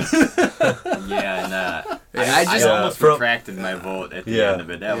 Yeah, and I I just almost retracted my vote at the end of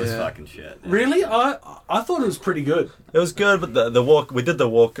it. That was Yeah. fucking shit. Really? I thought it was pretty good. It was good, but the walk, we did the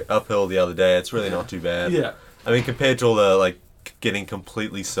walk uphill the other day. It's really not too bad. Yeah. I mean, compared to all the, getting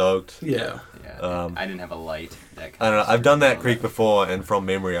completely soaked. Yeah. Yeah, I didn't have a light. That I don't know. I've done that creek before, and from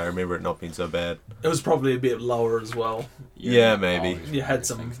memory, I remember it not being so bad. It was probably a bit lower as well. Yeah, maybe. You had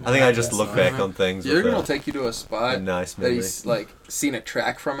some... I think I just look back on things with Jurgen will take you to a spot a nice that memory. he's seen a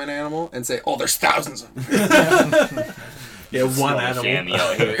track from an animal and say, "Oh, there's thousands of them." Yeah, one animal. Jammy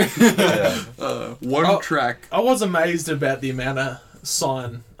out here. Yeah. One Oh. track. I was amazed about the amount of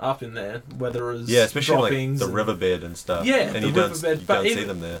sign up in there, whether it was Yeah, especially droppings the and- riverbed and stuff. Yeah, and the you don't, riverbed, you but don't see even-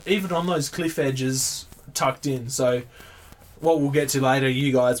 them there. even on those cliff edges tucked in. So what we'll get to later,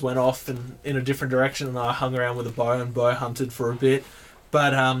 you guys went off in a different direction, and I hung around with a bow and bow hunted for a bit.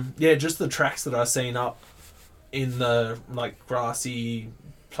 But just the tracks that I seen up in the grassy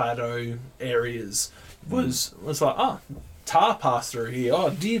plateau areas was like, oh, Tahr passed through here, oh,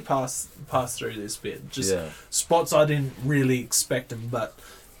 deer passed through this bit. Just Yeah. spots I didn't really expect them, but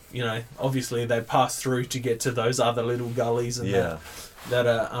obviously they passed through to get to those other little gullies and that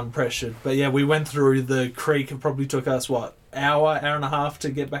are unpressured. But yeah, we went through the creek. It probably took us hour and a half to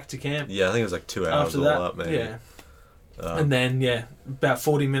get back to camp. Yeah, I think it was 2 hours After all that, up, maybe. yeah. And then about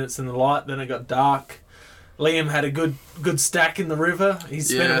 40 minutes in the light. Then it got dark. Liam had a good stack in the river. He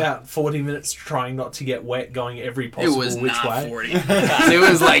spent about 40 minutes trying not to get wet, going every possible It was which not way. 40. It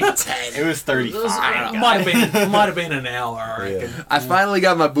was like 10. It was 35. It might have been an hour, I reckon. I finally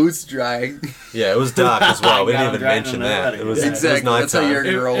got my boots dry. Yeah, it was dark as well. We didn't even Driving mention on the that. road. It was Exactly, that's how nighttime.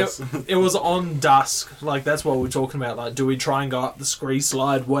 you're- Girls. It was on dusk. That's what we're talking about. Do we try and go up the scree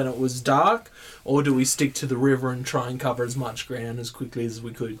slide when it was dark, or do we stick to the river and try and cover as much ground as quickly as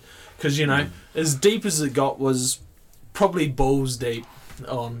we could? Because as deep as it got was probably balls deep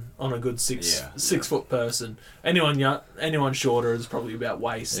on a good 6 foot person. Anyone shorter is probably about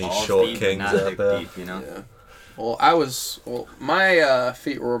waist. Any Balls short deep, kings not out thick there. deep, Yeah. Well, my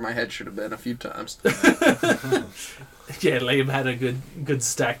feet were where my head should have been a few times. Yeah, Liam had a good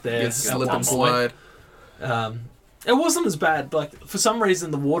stack there. Good at slip one and point. slide. It wasn't as bad. For some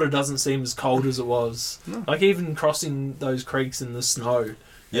reason, the water doesn't seem as cold as it was. Even crossing those creeks in the snow.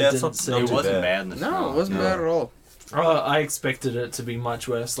 Yeah, it's didn't not seem- It too wasn't bad. bad in the snow. No, it wasn't bad at all. I expected it to be much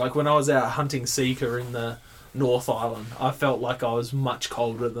worse. When I was out hunting Seeker in the North Island, I felt like I was much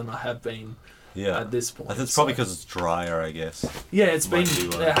colder than I have been Yeah. at this point. I think it's probably because it's drier, I guess. Yeah, it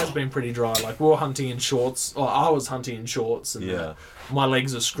has been pretty dry. We were hunting in shorts, or I was hunting in shorts, and Yeah. my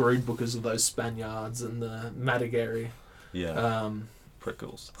legs are screwed because of those Spaniards and the majestic. Yeah.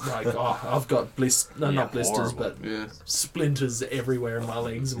 Prickles. I've got not blisters, horrible. but Yeah. splinters everywhere in my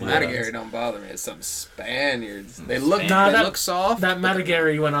legs and my Matigary arms. don't bother me. It's some Spaniards. They look, Nah, look soft. That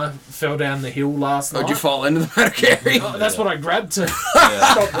majestic when I fell down the hill last night. Would you fall into the Matigary? Oh, that's what I grabbed to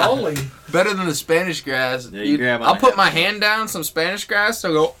Yeah. stop rolling. Better than the Spanish grass. Yeah, you grab on I'll the put hip. my hand down some Spanish grass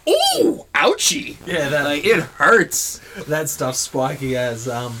and go, ooh, ouchie. Yeah, Like, it hurts. that stuff's spiky as.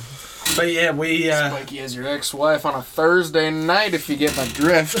 But yeah, we Spiky as your ex-wife on a Thursday night, if you get my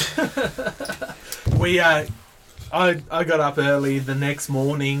drift. I got up early the next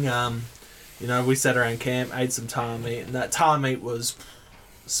morning. We sat around camp, ate some tar meat, and that tar meat was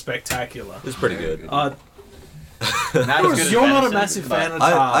spectacular. It's pretty good. You're not a massive fan of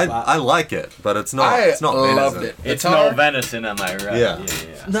tar. I like it, but it's not. It's not loved venison. it. It's no venison, am I right? Yeah.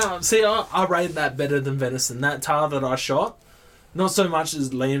 No, see, I rate that better than venison. That tar that I shot, not so much as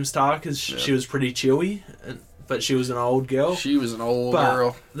Liam's tar, because she was pretty chewy, but she was an old girl. She was an old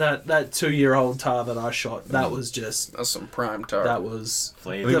girl. That 2-year-old tar that I shot, that was just... That's some prime tar. That was...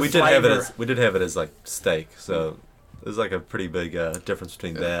 We did have it as like steak, so there's like a pretty big difference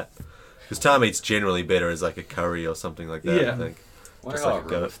between that. Because tar meat's generally better as like a curry or something like that, I think. I wonder how a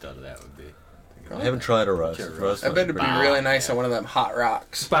roast out of that would be. I haven't tried a roast. I bet it'd be really nice on one of them hot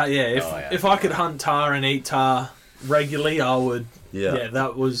rocks. But yeah, if I could hunt tar and eat tar regularly, I would. Yeah,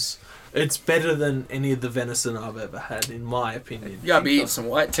 that was. It's better than any of the venison I've ever had, in my opinion. You gotta be eating some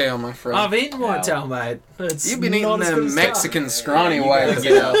whitetail, my friend. I've eaten whitetail, mate. You've been eating them Mexican scrawny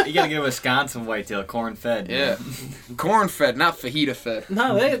whitetail. You gotta get a Wisconsin whitetail, corn fed. Yeah, corn fed, not fajita fed.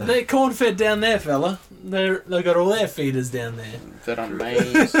 No, they're corn fed down there, fella. They got all their feeders down there. Fed on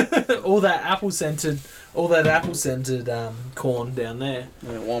maize. all that apple scented corn down there.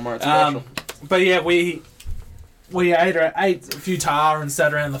 Yeah, Walmart special. But yeah, we ate a few tar and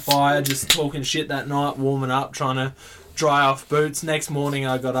sat around the fire, just talking shit that night, warming up, trying to dry off boots. Next morning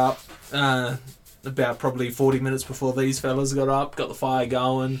I got up about probably 40 minutes before these fellas got up, got the fire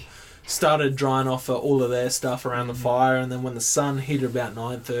going, started drying off all of their stuff around the fire, and then when the sun hit about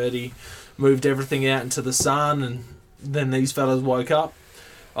 9:30, moved everything out into the sun, and then these fellas woke up.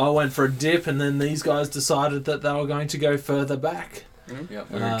 I went for a dip, and then these guys decided that they were going to go further back. Yeah,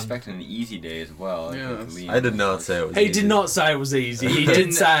 we were expecting an easy day as well. I did not say it was easy. He did not say it was easy. He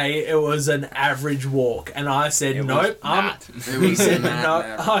did say it was an average walk. And I said, nope. He said,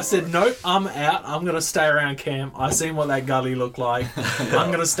 no. I said, nope, I'm out. I'm going to stay around camp. I seen what that gully looked like. I'm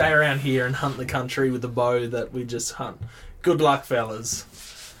going to stay around here and hunt the country with the bow that we just hunt. Good luck, fellas.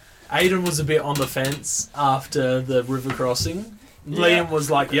 Aiden was a bit on the fence after the river crossing. Liam was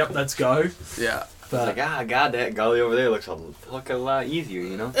like, yep, let's go. Yeah. But God, that gully over there looks a lot easier,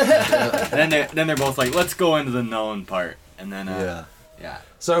 you know. then they're both like, let's go into the known part, and then yeah.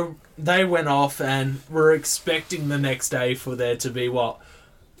 So they went off, and we're expecting the next day for there to be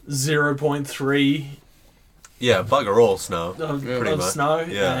 0.3. Yeah, bugger all snow. Pretty much. Snow,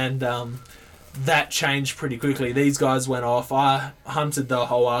 and that changed pretty quickly. These guys went off. I hunted the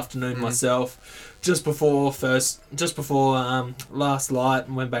whole afternoon myself. Just before last light,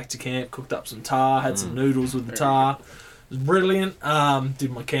 and went back to camp, cooked up some tar, had some noodles with the tar. It was brilliant.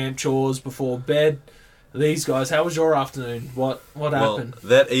 Did my camp chores before bed. These guys, how was your afternoon? What happened?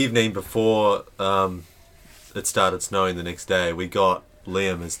 That evening before it started snowing the next day, we got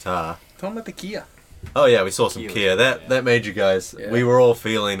Liam his tar. Tell him about the Kia. Oh yeah, we saw some Kia. That made you guys. Yeah. We were all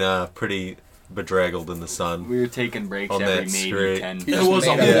feeling pretty bedraggled in the sun. We were taking breaks on every that maybe street. 10 It was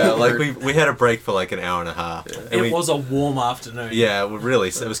we had a break for like an hour and a half. Yeah. It was a warm afternoon. Yeah, it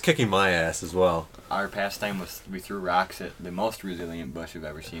was kicking my ass as well. Our pastime was we threw rocks at the most resilient bush I've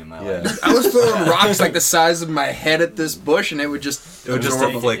ever seen in my life. I was throwing rocks like the size of my head at this bush, and it would just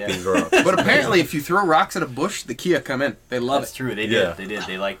deflect these rocks. But apparently, if you throw rocks at a bush, the Kia come in. They love That's true. They did.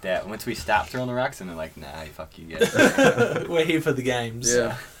 They liked that. Once we stopped throwing the rocks, and they're like, "Nah, fuck you guys." We're here for the games.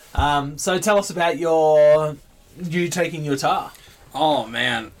 Yeah. So tell us about you taking your tar. Oh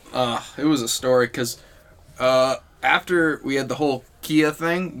man, it was a story because after we had the whole Kia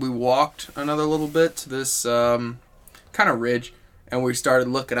thing, we walked another little bit to this kind of ridge, and we started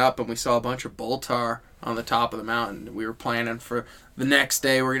looking up, and we saw a bunch of bull tar on the top of the mountain. We were planning for the next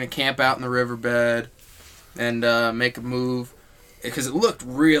day. We're gonna camp out in the riverbed and make a move because it looked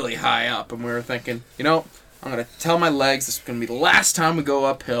really high up, and we were thinking, I'm going to tell my legs this is going to be the last time we go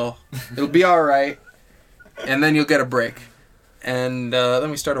uphill. It'll be all right. And then you'll get a break. And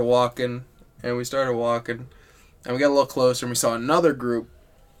then we started walking. And we got a little closer, and we saw another group.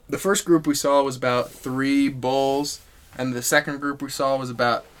 The first group we saw was about 3 bulls. And the second group we saw was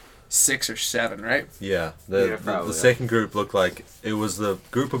about 6 or 7, right? Yeah. The second group looked like it was the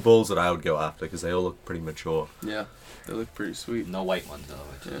group of bulls that I would go after because they all look pretty mature. Yeah. They look pretty sweet. No white ones though.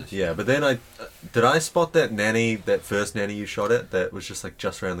 Yeah, but then did I spot that first nanny you shot at that was just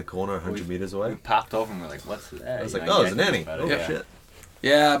around the corner 100 meters away? We popped over and we're like, what's that? I was like, oh, it's a nanny. Oh, shit.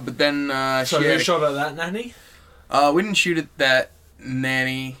 Yeah, but then so you shot at that nanny? We didn't shoot at that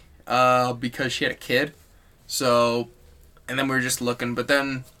nanny because she had a kid. So, and then we were just looking. But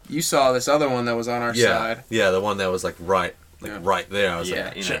then you saw this other one that was on our side. Yeah, the one that was right right there. I was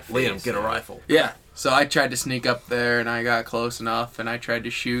Yeah, like, shit, Liam, get a rifle. Yeah. So I tried to sneak up there, and I got close enough, and I tried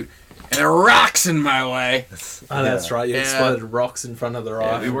to shoot, and there were rocks in my way. Oh, that's right. You exploded rocks in front of the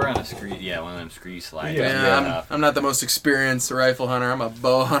rifle. Yeah, we were on a scree. Yeah, one of them scree slides. Yeah, I'm not the most experienced rifle hunter. I'm a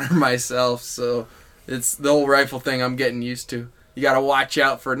bow hunter myself, so it's the whole rifle thing I'm getting used to. You got to watch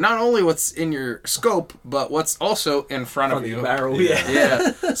out for not only what's in your scope, but what's also in front of you. The barrel, yeah.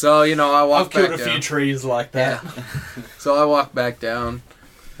 Yeah. So, I walked back down. I've killed a few trees like that. Yeah. So I walked back down,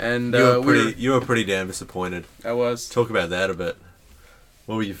 and you were pretty damn disappointed. I was. Talk about that a bit.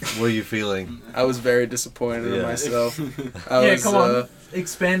 What were you feeling? I was very disappointed in myself. Come on.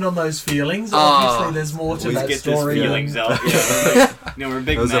 Expand on those feelings. Obviously, there's more to that story. Feelings out. We're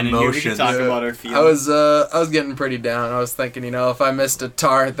big men in here. We can talk about our feelings. I was getting pretty down. I was thinking, if I missed a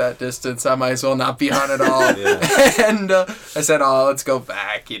tar at that distance, I might as well not be on at all. And I said, let's go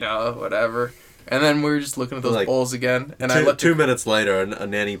back, whatever. And then we were just looking at those bulls again. And I looked 2 minutes later, a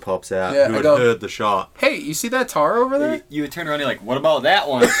nanny pops out who had heard the shot. Hey, you see that tar over there? You would turn around and you're like, what about that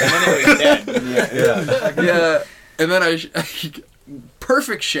one? And then it was dead. Yeah. And then I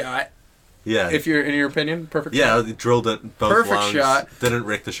perfect shot. Yeah. If you're, in your opinion, perfect shot. Yeah, he drilled it both perfect lungs. Shot. Didn't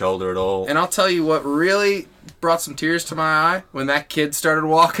wreck the shoulder at all. And I'll tell you what really brought some tears to my eye when that kid started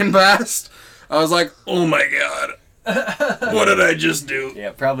walking past. I was like, oh my God. What did I just do?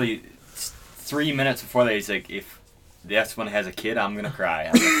 Yeah, probably 3 minutes before that, he's like, if that's one has a kid, I'm going to cry.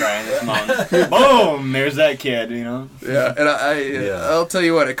 I'm going to cry in this mountain. Boom! There's that kid, Yeah, and I'll tell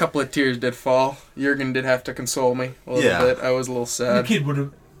you what, a couple of tears did fall. Jurgen did have to console me a little bit. I was a little sad. The kid would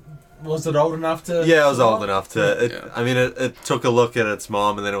have... Was it old enough to... Yeah, it was old enough to... I mean, it took a look at its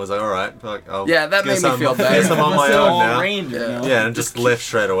mom, and then it was like, all right. That made me feel bad. Guess I'm on my own now. Yeah, and just left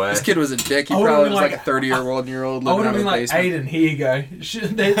straight away. This kid was a dick. He probably was like a 30-year-old I would have been like, Aiden, here you go.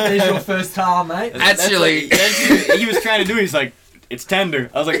 There's your first tar, mate. Actually... he was trying to do it. He's like, it's tender.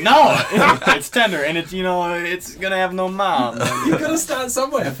 I was like, no, it's tender, and it's it's gonna have no mom. You gotta start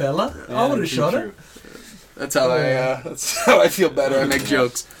somewhere, fella. I would have shot it. That's how I feel better. I make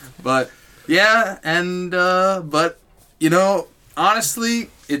jokes. But yeah, and but honestly,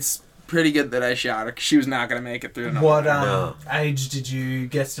 it's pretty good that I shot her. 'Cause she was not gonna make it through. What age did you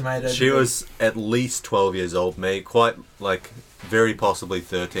guesstimate her? She was at least 12 years old, maybe quite very possibly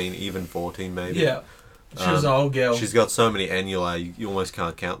 13, even 14, maybe. Yeah, she was an old girl. She's got so many annuli, you almost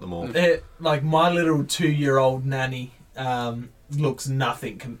can't count them all. Like my little 2-year-old nanny looks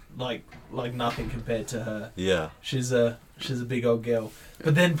nothing like nothing compared to her. Yeah, she's a big old girl.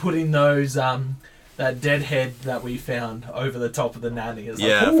 But then putting those that dead head that we found over the top of the nanny is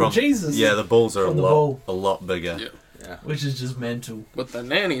Jesus. Yeah, the bulls are a lot bigger. Yeah. Which is just mental. But the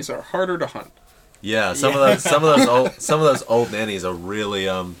nannies are harder to hunt. Yeah, some of those old nannies are really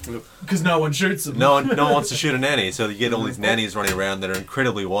because no one shoots them. No one wants to shoot a nanny, so you get all these nannies running around that are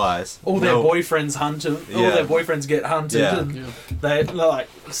incredibly wise. All their boyfriends hunt them. All their boyfriends get hunted, and they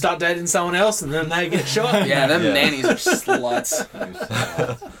start dating someone else, and then they get shot. Yeah, them nannies are sluts.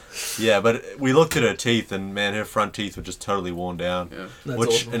 Yeah, but we looked at her teeth, and man, her front teeth were just totally worn down. Yeah. Which,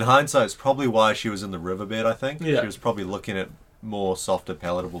 awesome. in hindsight, is probably why she was in the riverbed. I think she was probably looking at more softer,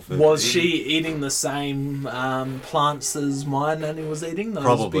 palatable food. Was she eating the same plants as my nanny was eating? Those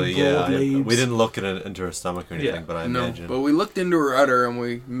probably, big broad leaves? We didn't look into her stomach or anything, but I imagine. But we looked into her udder and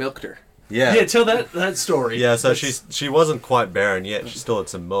we milked her. Yeah. Yeah, tell that story. Yeah, so she wasn't quite barren yet. She still had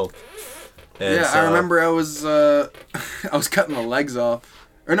some milk. And I remember I was cutting the legs off.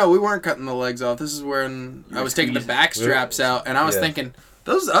 Or no, we weren't cutting the legs off. This is when I was taking the back straps out, and I was thinking,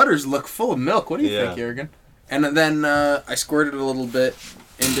 those udders look full of milk. What do you think, Jurgen? And then I squirted a little bit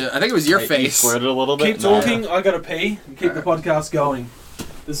into... I think it was your face. You squirted a little bit? Keep talking. I gotta pee. Keep the podcast going.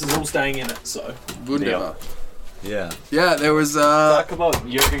 This is all staying in it, so... Wunderbar. Yeah. Yeah, there was... Talk about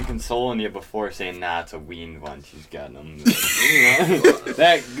Jurgen consoling you before saying, nah, it's a weaned one. She's got them.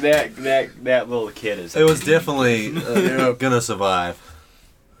 That little kid is... It was definitely gonna survive.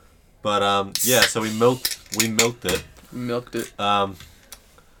 But, so we milked it. Milked it.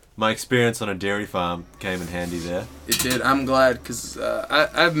 My experience on a dairy farm came in handy there. It did. I'm glad, because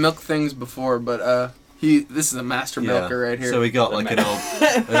I've milked things before, but this is a master milker right here. So we got an old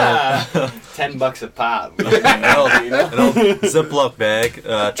 $10 a pop. an old Ziploc bag,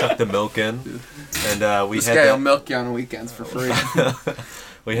 chucked the milk in, and we this had guy will milk you on weekends for free.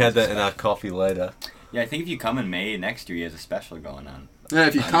 We had that in our coffee later. Yeah, I think if you come in May next year, he has a special going on. Yeah,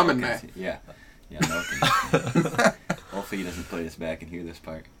 if you come in May. Yeah, milking. Hopefully he doesn't play this back and hear this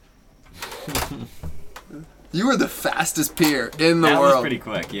part. You were the fastest peer in the that world. was pretty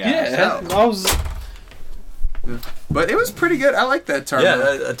quick, I was... But it was pretty good. I like that Tahr Yeah,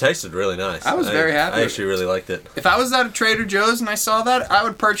 milk. it tasted really nice. I was very happy I with actually really liked it. If I was at a Trader Joe's and I saw that, I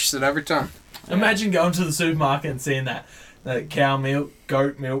would purchase it every time. Imagine going to the supermarket and seeing that cow milk,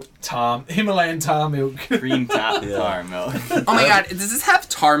 goat milk, Himalayan tar milk. Cream top Yeah. Tahr milk. Oh my god, does this have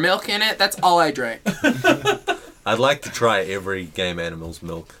Tahr milk in it? That's all I drank. I'd like to try every game animal's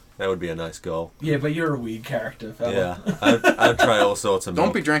milk. That would be a nice goal. Yeah, but you're a weird character, fella. Yeah, I'd try all sorts of milk.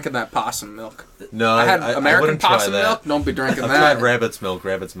 Don't be drinking that possum milk. No, I had I American wouldn't try possum that. milk. Don't be drinking I've that. tried rabbit's milk.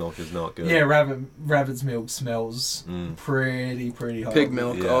 Rabbit's milk is not good. Yeah, rabbit's milk smells pretty horrible. Pig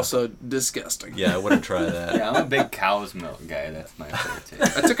milk, Yeah. also disgusting. Yeah, I wouldn't try that. Yeah, I'm a big cow's milk guy. That's my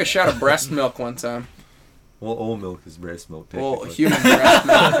favorite. I took a shot of breast milk one time. Well, all milk is breast milk. Well, technically. human breast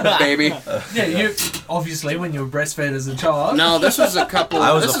milk, baby. Yeah, you obviously when you were breastfed as a child. No, this was a couple.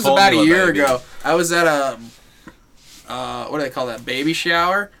 I was This a was about a formula year baby. ago. I was at a what do they call that? Baby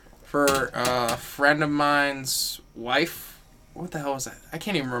shower for a friend of mine's wife. What the hell was that? I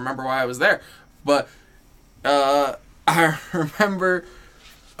can't even remember why I was there, but I remember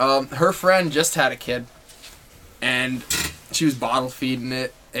her friend just had a kid, and she was bottle feeding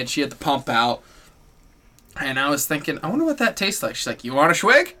it, and she had the pump out. And I was thinking, I wonder what that tastes like. She's like, "You want a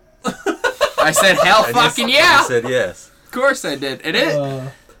swig?" I said, "Hell fucking yeah!" I said yes. Of course I did. And it,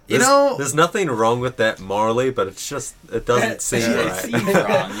 you There's, know, there's nothing wrong with that morally, but it's just it doesn't seem It right. seems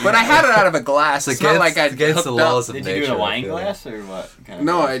wrong. but I had it out of a glass. It's not like I against the hooked up. laws of Did you nature. do it in a wine I feel like. glass or what? Kind of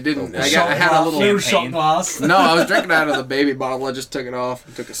No, glass? I didn't. I Shot had a little shot champagne. glass. No, I was drinking out of the baby bottle. I just took it off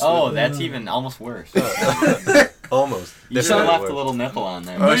and took a sip. Oh, that's even almost worse. Almost. You should Definitely have left worse. a little nipple on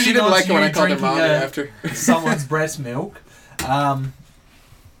there. Oh, she Moving didn't on like to it when you I called her drinking mommy a- after. Someone's breast milk.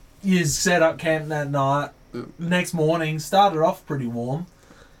 You set up camp that night. Next morning, started off pretty warm.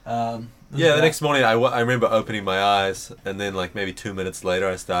 Yeah, the next morning I remember opening my eyes, and then like maybe 2 minutes later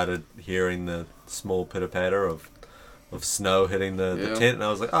I started hearing the small pitter-patter of snow hitting the tent, and I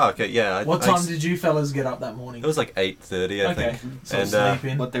was like, oh, okay, yeah. What time did you fellas get up that morning? It was like 8:30, I Okay, think. so And,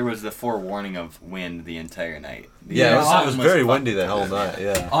 sleeping. But there was the forewarning of wind the entire night. The Yeah, Yeah, it was sun very fucking windy that whole good, night,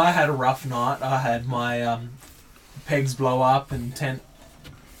 yeah. I had a rough night. I had my pegs blow up and tent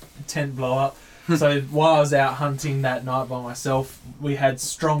blow up. So while I was out hunting that night by myself, we had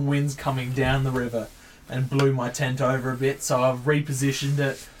strong winds coming down the river and blew my tent over a bit. So I've repositioned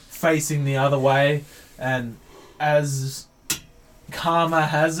it facing the other way, and as karma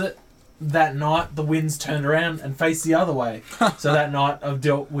has it, that night the winds turned around and faced the other way. So that night I've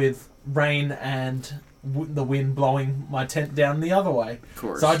dealt with rain and the wind blowing my tent down the other way. Of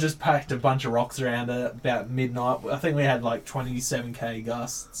course. So I just packed a bunch of rocks around it about midnight. I think we had like 27k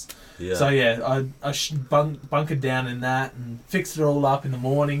gusts. Yeah. So yeah, I bunkered down in that and fixed it all up in the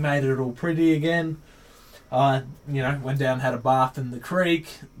morning, made it all pretty again. Went down, had a bath in the creek.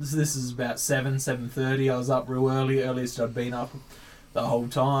 This is about 7:30. I was up real early, earliest I'd been up the whole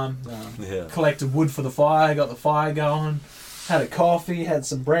time. Yeah. Collected wood for the fire, got the fire going, had a coffee, had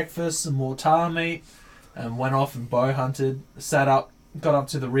some breakfast, some more tar meat, and went off and bow hunted. Sat up, got up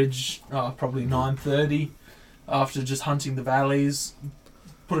to the ridge, probably 9:30, after just hunting the valleys.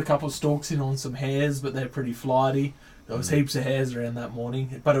 Put a couple of stalks in on some hares, but they're pretty flighty. There was heaps of hares around that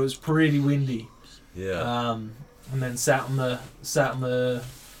morning, but it was pretty windy. Yeah. And then sat on the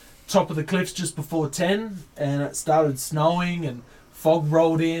top of the cliffs just before 10, and it started snowing and fog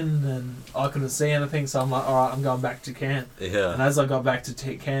rolled in, and I couldn't see anything. So I'm like, all right, I'm going back to camp. Yeah. And as I got back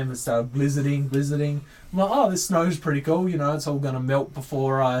to camp, it started blizzarding. I'm like, oh, this snow's pretty cool. It's all going to melt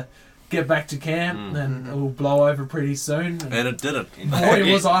before I get back to camp, and it will blow over pretty soon. And it didn't.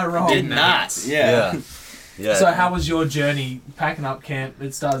 Boy, was I wrong. Did not. Yeah. Yeah. So how was your journey packing up camp?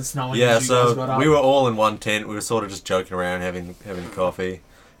 It started snowing. Yeah, as you guys got so up. we were all in one tent. We were sort of just joking around, having coffee,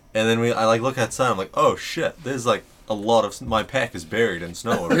 and then I like look outside. I'm like, oh shit! There's like a lot of my pack is buried in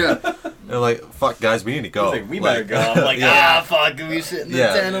snow. Already. Yeah. And I'm like, fuck, guys, we need to go. Like, we better go. I'm like, fuck, can we sit in the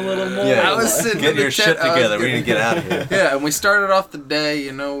tent a little more? Yeah, I was sitting get in the your tent, shit I was together. We getting- need to get out of here. Yeah, and we started off the day,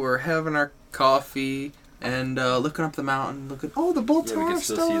 we're having our coffee and looking up the mountain, oh, the bull Yeah, we Tahr could is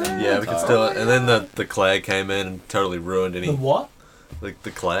still still see there. them. Yeah, we can still. And then the clag came in and totally ruined The any what? like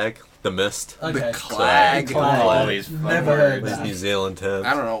the clag, the mist. Okay. clag. Clag. All these fun Never heard words. These that. New Zealand terms.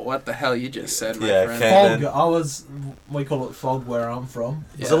 I don't know what the hell you just said, my Yeah, friend. came Fog. We call it fog where I'm from.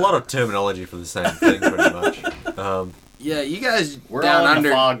 There's a lot of terminology for the same thing, pretty much. Yeah, you guys We're down all in under.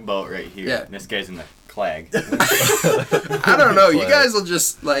 the fog boat right here. Yeah. This guy's in the clag. I don't know. You Flag. guys will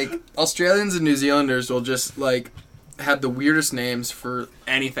just Australians and New Zealanders will just have the weirdest names for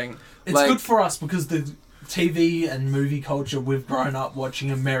anything. It's good for us because the TV and movie culture, we've grown up watching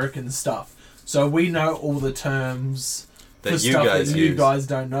American stuff. So we know all the terms for stuff that you guys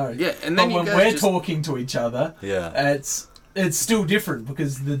don't know. Yeah, and then but when we're talking to each other, it's still different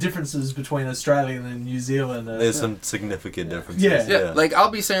because the differences between Australia and New Zealand are... There's some significant differences. Yeah. Like, I'll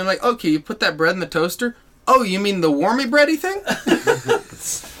be saying, like, okay, you put that bread in the toaster. Oh, you mean the warmy bready thing?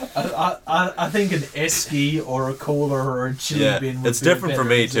 I think an esky or a cooler or a chili bin would it's be different for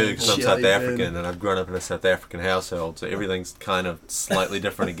me, example. too, because I'm South African and I've grown up in a South African household, so everything's kind of slightly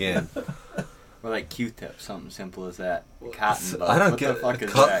different again. Or like Q-tip, something simple as that. Cotton bud. I don't what get the fuck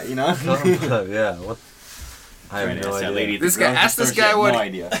is that, you know? Yeah, what? I have no idea. Ask this guy what... No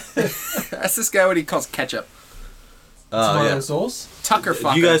idea. Ask this guy what he calls ketchup. Tomato sauce? Tucker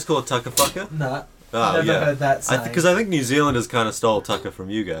fucker. You guys call it tucker fucker? Nah. I've never heard that saying. Because I think New Zealanders kind of stole tucker from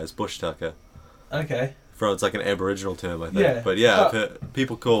you guys, bush tucker. Okay. It's like an Aboriginal term, I think. Yeah. But yeah, I've heard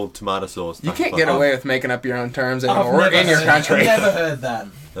people call tomato sauce You tucker can't fucker. get away with making up your own terms anymore. We're in your country. I've never heard that.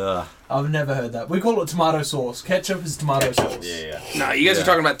 I've never heard that. We call it tomato sauce. Ketchup is tomato sauce. Yeah. No, you guys are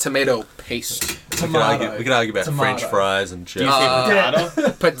talking about tomato paste. Tomato. We could argue about French fries and shit.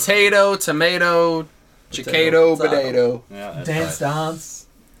 Potato, tomato, cicado, potato. Yeah, dance.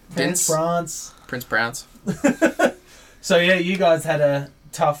 Prince France. So yeah, you guys had a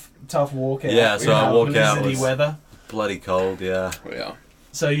tough walkout. Yeah, so our walkout was weather. Bloody cold, yeah. Yeah.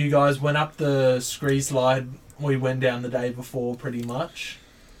 So you guys went up the scree slide. We went down the day before, pretty much.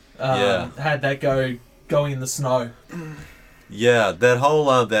 How'd that going in the snow? Yeah, that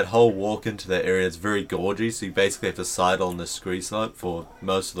whole walk into that area is very gorgy. So you basically have to sidle on the scree slope for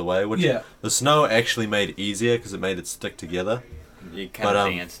most of the way. Which the snow actually made easier because it made it stick together. You kind of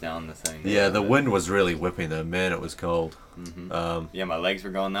dance down the thing. Yeah, the wind was really whipping though. Man, it was cold. Yeah, my legs were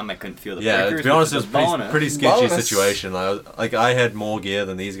going numb. I couldn't feel the prickers. To be honest, it was a pretty sketchy bonus. situation. I had more gear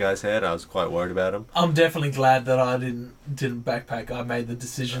than these guys had. I was quite worried about them. I'm definitely glad that I didn't backpack. I made the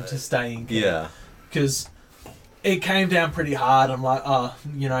decision to stay in camp. Yeah. Because it came down pretty hard. I'm like,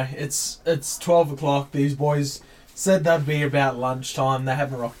 it's 12 o'clock. These boys said they'd be about lunchtime. They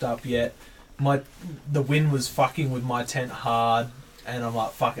haven't rocked up yet. The wind was fucking with my tent hard. And I'm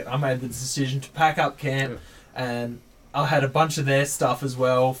like, fuck it. I made the decision to pack up camp. And I had a bunch of their stuff as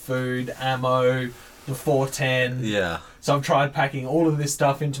well. Food, ammo, the 410. Yeah. So I've tried packing all of this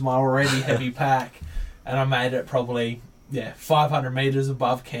stuff into my already heavy pack. And I made it probably, 500 meters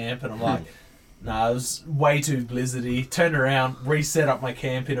above camp. And I'm like, nah, it was way too blizzardy. Turned around, reset up my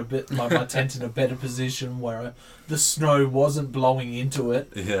camp in my tent in a better position where the snow wasn't blowing into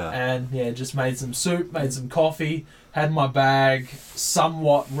it. Yeah. And just made some soup, made some coffee, had my bag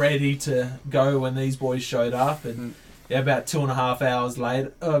somewhat ready to go when these boys showed up. And about 2.5 hours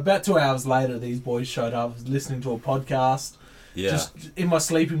later, about 2 hours later, these boys showed up. I was listening to a podcast. Yeah. Just in my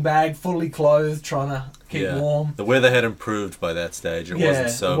sleeping bag, fully clothed, trying to keep warm. The weather had improved by that stage. It wasn't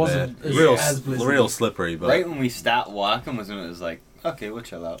so bad. Real slippery. But right when we stopped walking was when it was like, okay, we'll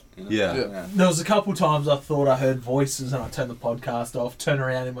chill out. You know? Yeah. There was a couple times I thought I heard voices and I turned the podcast off, turn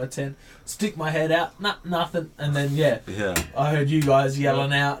around in my tent, stick my head out, nothing. And then, I heard you guys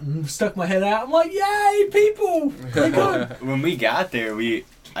yelling out and stuck my head out. I'm like, yay, people! We're good. When we got there,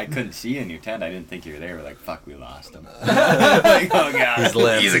 I couldn't see you in your tent. I didn't think you were there. We're like, fuck, we lost him. Like, oh, God. He's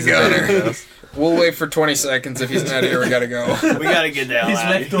left. He's a gunner. We'll wait for 20 seconds. If he's not here, we gotta go. We gotta get down. He's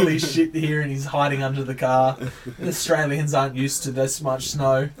left all his shit here and he's hiding under the car. The Australians aren't used to this much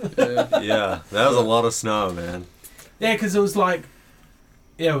snow. Yeah, that was a lot of snow, man. Yeah, because it was like,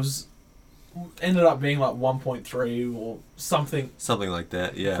 ended up being like 1.3 or something. Something like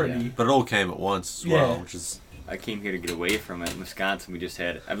that, yeah. But it all came at once as well, which is... I came here to get away from it. In Wisconsin, we just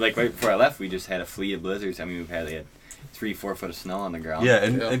had... right before I left, we just had a fleet of blizzards. I mean, we had 3-4 foot of snow on the ground. Yeah,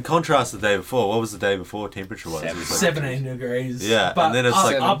 and in contrast to the day before, what was the day before temperature-wise? 17 degrees. Yeah, but and then it's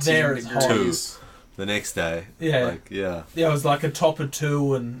up there it's hot. 2 the next day. Yeah. Yeah, it was like a top of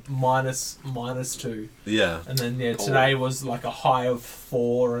 2 and minus 2. Yeah. And then, today was like a high of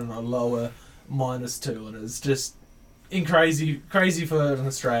 4 and a lower -2. And it's just crazy for an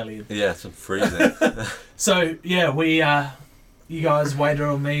Australian. Yeah, it's freezing. So, you guys waited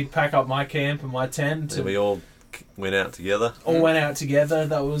on me, pack up my camp and my tent. And we all went out together.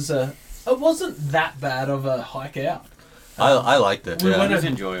 That was it wasn't that bad of a hike out. I liked it. It was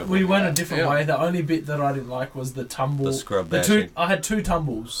enjoyable. We went a different way. The only bit that I didn't like was the tumble. The scrub bashing. I had 2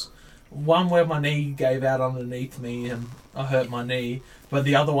 tumbles. One where my knee gave out underneath me and I hurt my knee. But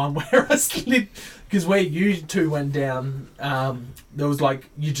the other one where I slid, because where you 2 went down, there was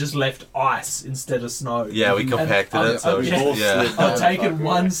you just left ice instead of snow. Yeah, we compacted it. I've taken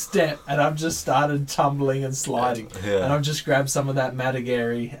one step and I've just started tumbling and sliding. Yeah. And I've just grabbed some of that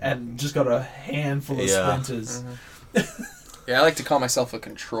majestic and just got a handful of splinters. Yeah, I like to call myself a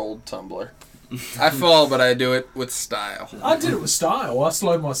controlled tumbler. I fall, but I do it with style. I did it with style. I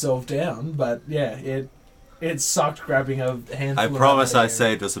slowed myself down, but yeah, it sucked grabbing a handful. I of promise that I area.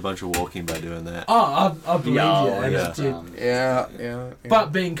 saved us a bunch of walking by doing that. Oh, I believe Yeah, you. And yeah. it did. Yeah.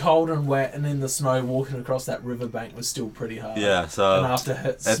 But being cold and wet and in the snow, walking across that riverbank was still pretty hard. Yeah, And so after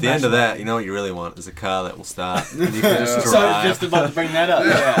at the end of that, you know what you really want is a car that will start. And you can just So drive. Just about to bring that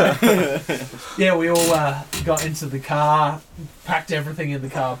up. yeah, we all got into the car, packed everything in the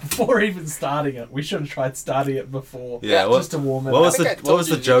car before even starting it. We should have tried starting it before. Yeah, just to warm it What up. was think I the told what was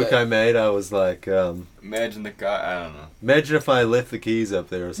you the to do joke that. I made? I was like, Imagine the car. I don't know. imagine if I left the keys up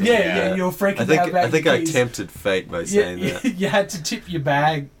there or something. Yeah, like yeah, that. you were freaking I think out about I think your I keys. tempted fate by Yeah, saying that. you had to tip your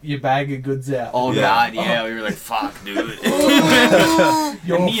bag of goods out. Oh Yeah. God, yeah. We were like, fuck, dude.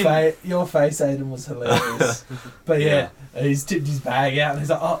 Your face, Aiden, was hilarious. But yeah, he's tipped his bag out and he's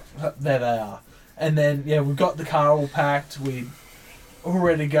like, oh, there they are. And then, yeah, we got the car all packed. We all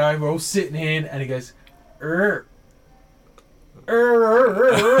ready to go. We're all sitting in and he goes,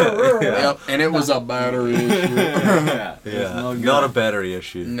 Yep, and it was a battery issue. Yeah. Yeah, not a battery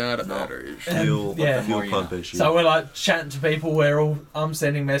issue. Not a battery issue. Fuel, Yeah. fuel More, pump issue. So we're like chatting to people. I'm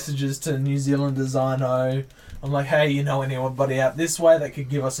sending messages to New Zealanders I know. I'm like, hey, you know anybody out this way that could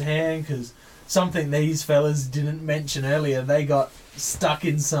give us a hand? Because something these fellas didn't mention earlier, they got stuck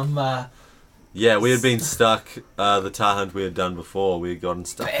in some. Yeah, we had been stuck. The Tahr hunt we had done before, we had gotten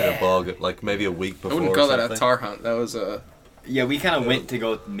stuck in a bog like maybe a week I before. wouldn't call or that a something. tar hunt. That was a... Yeah, we kind of went to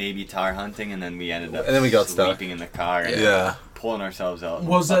go maybe tar hunting, and then we ended up And then we got stuck. sleeping in the car and Yeah, pulling ourselves out. and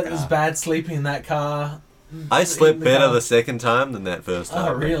Was it fucking as off. bad sleeping in that car? I slept In the better car? the second time than that first time.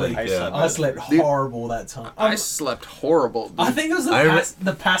 Oh, really? I think, I yeah. slept I slept horrible that time. I slept horrible, dude. I think it was I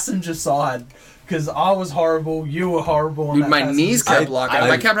the passenger side because I was horrible, you were horrible. on Dude, that my passenger knees side. kept locking up. I-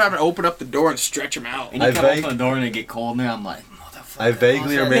 I kept having to open up the door and stretch them out. And you I come vague- open the door and it get cold in there. I'm like, motherfucker. I vaguely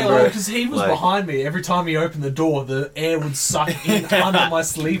what's that? remember- because he was like- behind me. Every time he opened the door, the air would suck in under my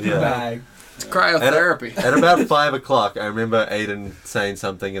sleeping Yeah. bag. It's cryotherapy. At about 5 o'clock, I remember Aiden saying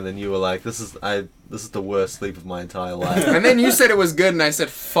something, and then you were like, "This is the worst sleep of my entire life." And then you said it was good, and I said,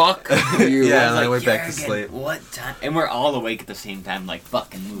 fuck you. Yeah. I and was I went back to "Jurgen, sleep." What time? And we're all awake at the same time, like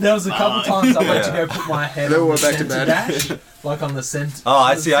fucking moving. There was a couple times I went to Yeah. go put my head Then on we the went back to centre bed. dash, like on the centre. Oh,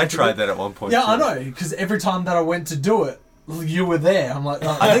 I the see. I centre tried bit. that at one point. Yeah, I too. know, because every time that I went to do it, you were there. I'm like,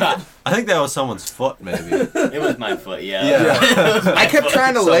 I think that was someone's foot, maybe. It was my foot, yeah. Yeah. I kept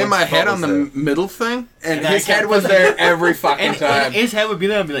trying to lay Someone's my head foot on was the there. middle thing, and And I his head kept- was there every fucking And time. his head would be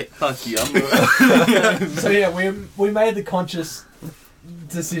there and be like, fuck you. I'm so yeah, we made the conscious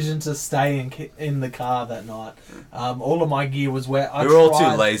decision to stay in the car that night. All of my gear was wet. We were all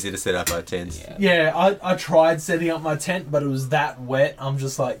too lazy to set up our tents. Yeah. Yeah, I tried setting up my tent, but it was that wet. I'm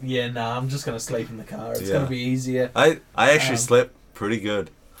just like, yeah, nah, I'm just gonna sleep in the car. It's Yeah. gonna be easier. I actually Um, slept pretty good.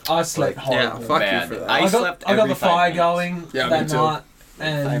 I slept horrible. Yeah, fuck Bad. you for that. I slept I got every the 5 fire minutes. going Yeah, me that too. night, 5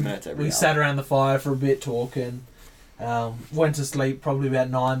 and minutes every we hour. sat around the fire for a bit talking. Went to sleep probably about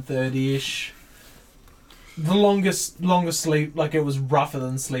 9:30 ish. The longest sleep, like it was rougher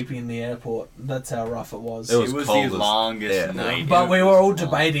than sleeping in the airport. That's how rough it was. It was It was cold the as- longest yeah. night. But It we were was all long.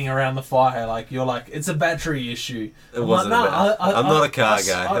 debating around the fire. Like you're like, it's a battery issue. It I'm wasn't. like, a bad- I'm not a car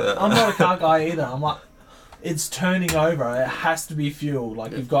guy. I'm not a car guy either. I'm like, it's turning over. It has to be fuel.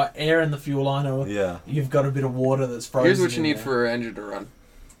 Like you've got air in the fuel liner. Yeah. You've got a bit of water that's frozen. Here's what you in need there. for an engine to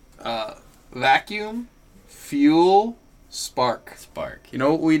run. Vacuum, fuel, spark. Spark. You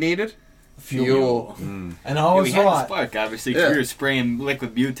know what we needed? fuel. Mm. And I Yeah, was we had right. spark, obviously. 'cause Yeah. We were spraying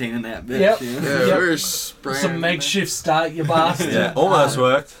liquid butane in that bitch. Yep. You know? Yeah, Yep. we were spraying. Some makeshift start, you bastard. Yeah, almost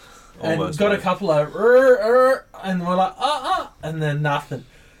worked. And Almost got a worked. couple of and we're like and then nothing.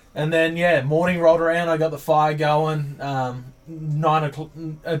 And then yeah, morning rolled around. I got the fire going.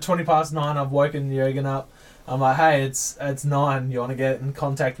 20 past 9. I've woken Jurgen up. I'm like, hey, it's 9. You want to get in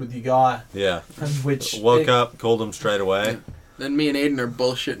contact with your guy? Yeah. And which Woke up, called him straight away. Then me and Aiden are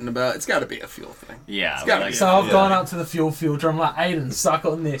bullshitting about. It's got to be a fuel thing. Yeah. It's gotta like- be. So I've Yeah. gone up to the fuel filter. I'm like, Aiden, suck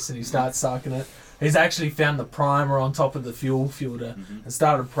on this, and he starts sucking it. He's actually found the primer on top of the fuel filter and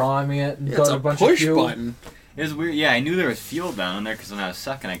started priming it and Yeah, got it's a a bunch push of fuel. button. It was weird. Yeah, I knew there was fuel down in there because when I was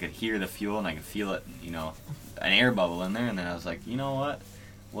sucking, I could hear the fuel and I could feel it, you know, an air bubble in there. And then I was like, you know what?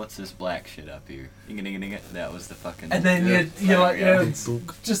 What's this black shit up here? Ding-a-ding-a-ding-a. That was the fucking... And then Yeah. you're like, Yeah.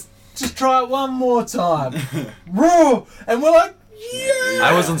 just try it one more time. Raw! And we're like, yeah!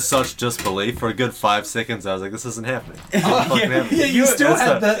 I was in such disbelief for a good 5 seconds. I was like, "This isn't happening." It's not fucking happening. Yeah, you still That's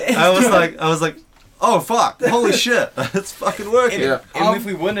had the... I was like, "Oh fuck! Holy shit! It's fucking working!" Yeah. And if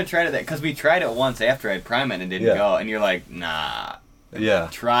we wouldn't have tried it, because we tried it once after I'd prime it and it didn't Yeah. go, and you're like, nah, Yeah.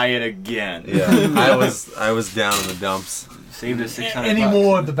 try it again. Yeah. I was down in the dumps. Saved us 600 Any bucks.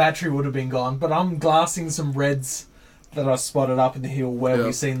 more, the battery would have been gone. But I'm glassing some reds that I spotted up in the hill where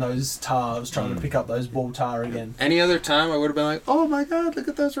we seen those tar. I was trying to pick up those bull tar again. Any other time I would have been like, oh my god, look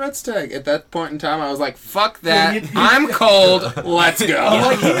at those red stag. At that point in time, I was like, fuck that. I'm cold. Let's go. I'm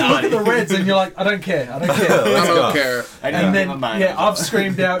like, here, look at the reds, and you're like, I don't care. I don't care. I don't care. I And didn't then, I've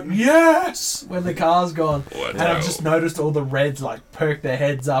screamed out, yes, when the car's gone. And I've just noticed all the reds, like, perk their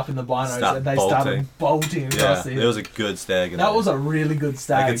heads up in the binos, and they started bolting across the hill. It was a good stag. That was a really good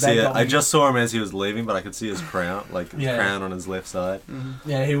stag. I could see it. I just saw him as he was leaving, but I could see his crown, crown on his left side.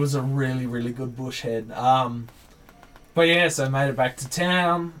 Yeah, he was a really, really good bush head. But yeah, so made it back to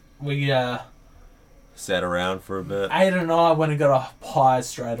town. We sat around for a bit. Aiden and I went and got a pie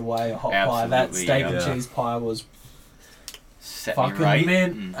straight away, a hot pie. That Absolutely, steak and cheese pie was Set fucking me right.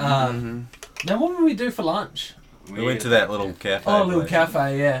 mint. Then what did we do for lunch? We went to that little cafe. Oh, a little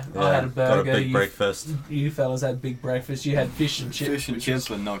cafe, yeah. I had a burger. Got a big breakfast. You fellas had big breakfast. You had fish and chips. Fish and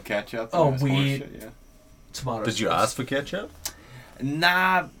chips with no ketchup. Oh, That's weird. horseshit, yeah. Tomato Did you sauce. ask for ketchup?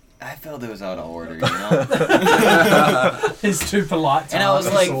 Nah, I felt it was out of order, you know? It's too polite to And I was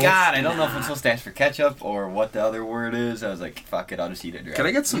ask like, for sauce. God, I don't know if I'm supposed to ask for ketchup or what the other word is. I was like, fuck it, I'll just eat it dry. Can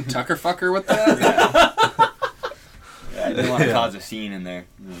I get some Tucker fucker with that? Yeah, I didn't want to cause a scene in there.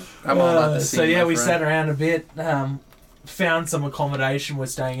 I'm all about the scene, So yeah, my we friend. sat around a bit, found some accommodation. We're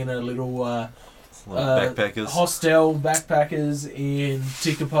staying in a little Backpackers. hostel, backpackers in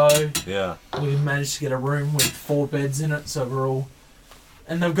Tikapo. Yeah. We managed to get a room with 4 beds in it, so we're all...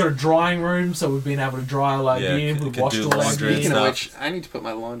 And they've got a drying room, so we've been able to dry all our gear. could We've do washed all our laundry and gear. Speaking of stuff. which, I need to put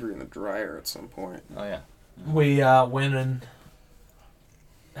my laundry in the dryer at some point. Oh, yeah. We went and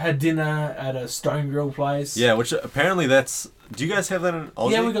had dinner at a stone grill place. Yeah, which apparently that's... Do you guys have that in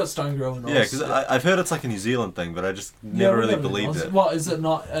Aussie? Yeah, we got stone grill in Oz. Yeah, because I've heard it's like a New Zealand thing, but I just never we really got in believed Oz. it. What, is it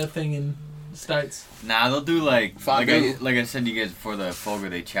not a thing in the States? Nah, they'll do like Fondue. like I said to you guys before, the fogo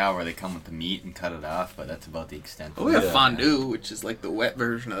de chao where they come with the meat and cut it off, but that's about the extent. Oh, we have Yeah. fondue, which is like the wet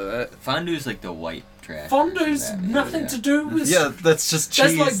version of that. Fondue is like the white trash. Fondue's version of that, nothing yeah. to do with... Yeah, that's just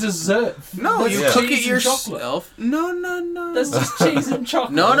cheese. That's like dessert. No, That's you Yeah. cook cheese it and chocolate. yourself. No. That's just cheese and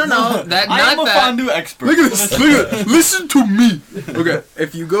chocolate. No. That I not am a that. fondue expert. Look at this. Look at listen to me. Okay,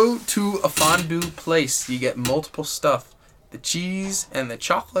 if you go to a fondue place, you get multiple stuff. The cheese and the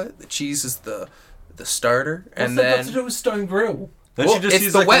chocolate. The cheese is the starter, What's and that then got to do with stone grill? Don't Well, you just it's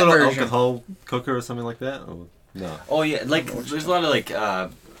use the like wet a little version. alcohol cooker or something like that? Or, no. Oh yeah, like there's a lot of like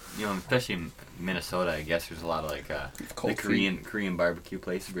you know, especially in Minnesota, I guess there's a lot of like Cold the Korean barbecue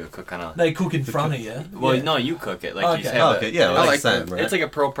places where they'll cook on a. They cook in front of you. Well, Yeah. no, you cook it. Like Okay. you just Oh, have okay, a, yeah, I like like same, that. right? It's like a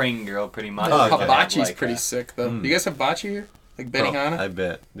propane grill, pretty much. Oh, You okay. have, hibachi's like, pretty sick though. Mm. You guys have hibachi here, like Benihana? I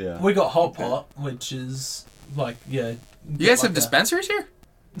bet, yeah. We got hot pot, which is like, yeah. You guys have like dispensaries here?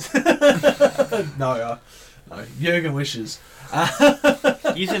 No, Jurgen wishes.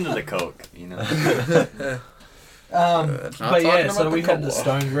 He's into the coke, you know. Not But yeah, talking so about we the had the cola.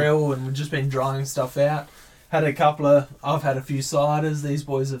 stone grill and we've just been drying stuff out. Had a couple of, I've had a few ciders. These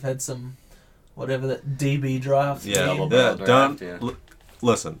boys have had some, whatever that DB draft. Yeah, Double yeah, barrel don't draft, yeah.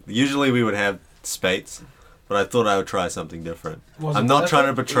 listen. Usually we would have Spates, but I thought I would try something different. Was I'm it not worth trying it?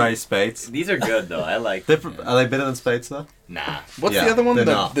 to betray Spates. These are good though. I like. Are them, they better than Spates though? Nah. What's Yeah, the other one? they're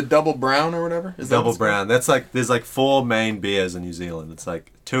The not. double brown or whatever? Is that Double what's called? brown. That's like there's like 4 main beers in New Zealand. It's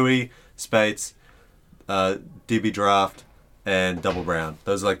like Tui, Spates, DB Draft, and Double Brown.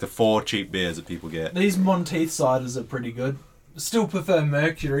 Those are like the 4 cheap beers that people get. These Monteith ciders are pretty good. Still prefer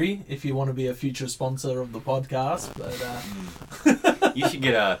Mercury if you want to be a future sponsor of the podcast. But You should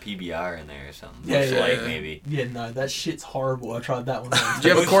get a PBR in there or something. Yeah, Busch yeah, Light, yeah. maybe. yeah, no, that shit's horrible. I tried that one. Did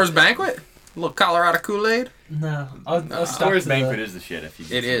you have a Coors Banquet? A little Colorado Kool-Aid? No, I stuck Coors to Banquet the, is the shit if you.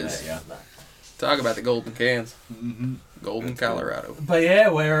 It do is. That, yeah. Talk about the golden cans. Mm-hmm. Golden Colorado. But yeah,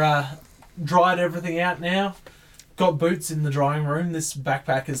 we're dried everything out now. Got boots in the drying room. This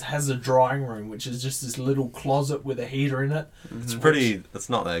backpackers has a drying room, which is just this little closet with a heater in it. It's pretty. It's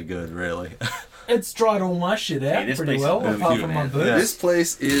not that good, really. It's dried all my shit out Hey, this pretty place well, is apart bougie, from my man. boots. Yeah. This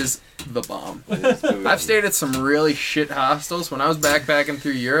place is the bomb. It's bougie. I've stayed at some really shit hostels. When I was backpacking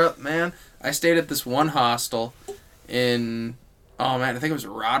through Europe, man, I stayed at this one hostel in, oh man, I think it was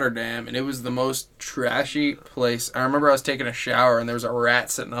Rotterdam, and it was the most trashy place. I remember I was taking a shower, and there was a rat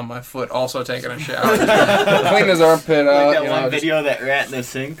sitting on my foot, also taking a shower. Cleaned his armpit out. Like that you know, one just- video of that rat in the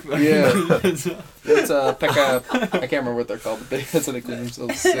sink. Yeah. It's I can't remember what they're called, but that's how they clean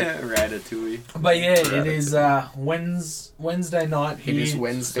themselves sick. Ratatouille. But yeah, it is Wednesday night It is here.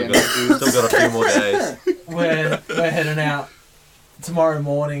 Wednesday. Still got a few more days. We're heading out tomorrow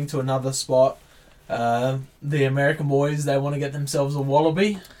morning to another spot. The American boys, they want to get themselves a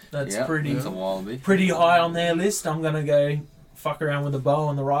wallaby. That's Yeah, pretty it's a wallaby. pretty high on their list. I'm gonna go fuck around with the bow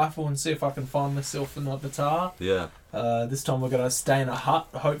and the rifle and see if I can find myself another Tahr. Yeah. This time we're gonna stay in a hut.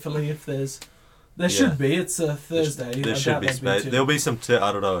 Hopefully, if there should be. It's a Thursday. There I should doubt be there'd space. too. There'll be some,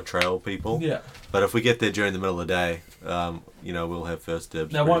 I don't know, trail people. Yeah. But if we get there during the middle of the day, we'll have first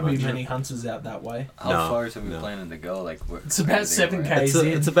dibs. There pretty won't be much. many hunters out that way. How far is we no. planning to go? Like, It's about 7 k's in.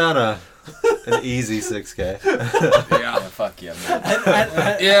 It's about an easy 6K. Yeah, fuck yeah,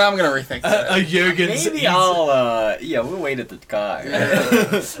 man. Yeah, I'm gonna rethink that. Jurgen's Maybe I'll, we'll wait at the car.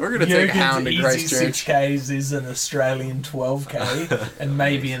 We're gonna take Hound to easy Christchurch. 6Ks is an Australian 12K and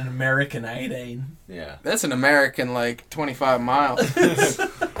maybe an American 18. Yeah. That's an American, like, 25 miles.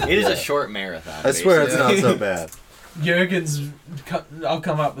 It is a short marathon. I swear it's basically. not so bad. Jurgen's, I'll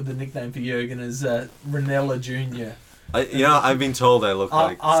come up with the nickname for Jurgen as Ranella Jr. I've been told I look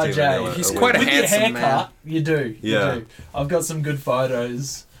like RJ. Steve Ranella. He's a quite a little bit. With your handsome haircut, man. you do. Yeah. You do. I've got some good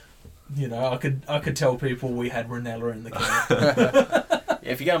photos. I could tell people we had Ranella in the camp.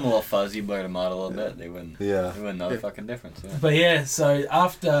 If you got them a little fuzzy, blur them out a little bit, they wouldn't know the fucking difference. Yeah. But yeah, so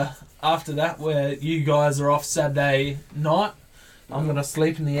after that, where you guys are off Saturday night, I'm gonna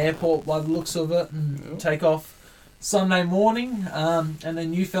sleep in the airport by the looks of it and take off Sunday morning, and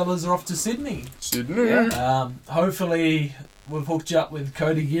then you fellas are off to Sydney. Hopefully we've hooked you up with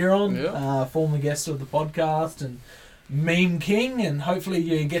Cody Giron, former guest of the podcast and meme king, and hopefully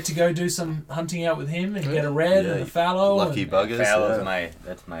you get to go do some hunting out with him and get a red and a fallow. Lucky buggers. Fallow's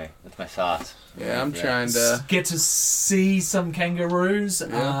that's my sauce. Yeah, I'm trying to get to see some kangaroos,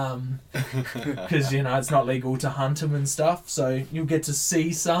 because it's not legal to hunt them and stuff, so you'll get to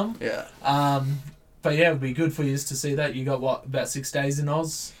see some. But yeah, it'd be good for you to see that. You got about 6 days in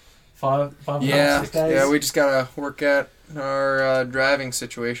Oz, 5 6 days. Yeah, we just gotta work out our driving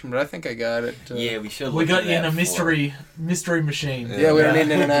situation, but I think I got it. Yeah, we should. We got you in a mystery machine. Yeah, we don't need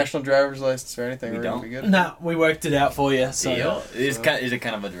an international driver's license or anything. We're gonna be good. Nah, we worked it out for you. So is it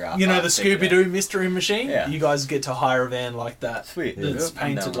kind of a drop? You know the Scooby-Doo mystery machine? Yeah. You guys get to hire a van like that. Sweet. That's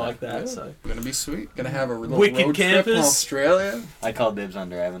painted like that. So gonna be sweet. Gonna have a little Wicked road campus. trip in Australia. I call dibs on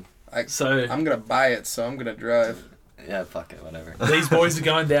driving. I'm gonna buy it, so I'm gonna drive. Yeah, fuck it, whatever. These boys are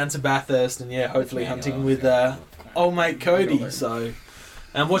going down to Bathurst and hopefully hunting with old mate Cody. So,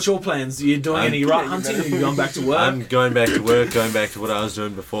 and what's your plans? Are you doing any rut hunting? Or are you going back to work? I'm going back to work, going back to what I was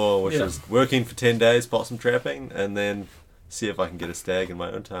doing before, which was working for 10 days, possum trapping, and then see if I can get a stag in my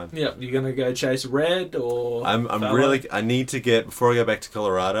own time. Yeah, you're gonna go chase red or? I need to get, before I go back to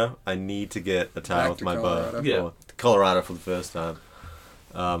Colorado, I need to get a Tahr with my bow. Yeah. Colorado for the first time.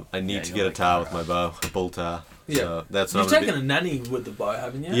 I need to get a Tahr with my bow, a bull Tahr. Yeah. So that's You've taken a nanny with the bow,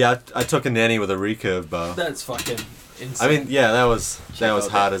 haven't you? Yeah, I took a nanny with a recurve bow. That's fucking insane. I mean, that was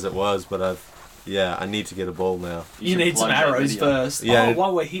hard as it was, but I need to get a bull now. You need some arrows first. Yeah.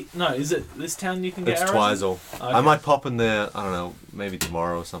 While we're here, no, is it this town you can get It's arrows? Twizel. Okay. I might pop in there, I don't know, maybe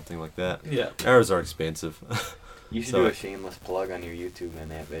tomorrow or something like that. Yeah. Arrows are expensive. You should do a shameless plug on your YouTube in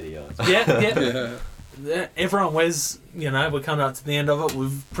that video. Yeah. Everyone we're coming up to the end of it.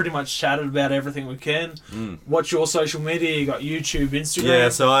 We've pretty much chatted about everything we can. What's your social media? You got YouTube, Instagram? Yeah,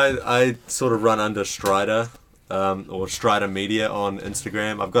 so I sort of run under Strider, or Strider Media on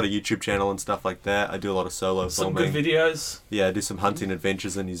Instagram. I've got a YouTube channel and stuff like that. I do a lot of solo Some filming. good videos. Yeah, I do some hunting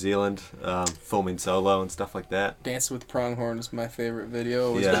adventures in New Zealand, filming solo and stuff like that. Dancing with Pronghorn is my favorite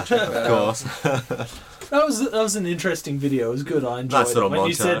video. Yeah, of course. That was an interesting video. It was good. I enjoyed Nice it. little When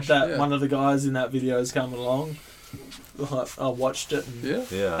you said montage. that one of the guys in that video is coming along, I watched it and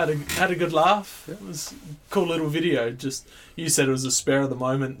had a good laugh. It was a cool little video. Just you said it was a spare of the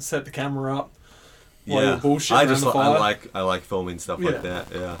moment. Set the camera up while you're bullshitting around the fire. I like filming stuff like that.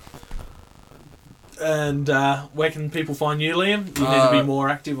 Yeah. And where can people find you, Liam? You need to be more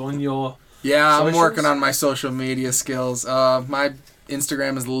active on your. Yeah, socials? I'm working on my social media skills. My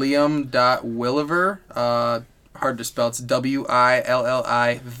Instagram is liam.williver. Hard to spell. It's WILLIVER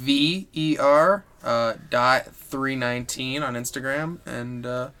 .319 on Instagram, and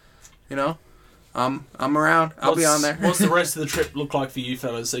I'm around. I'll be on there. What's the rest of the trip look like for you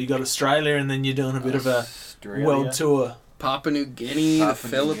fellas? So you got Australia, and then you're doing a bit of a world tour. Papua New Guinea, the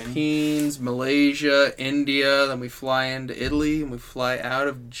Philippines, Malaysia, India. Then we fly into Italy, and we fly out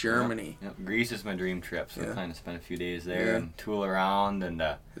of Germany. Yep. Greece is my dream trip, so I plan to spend a few days there and tool around and.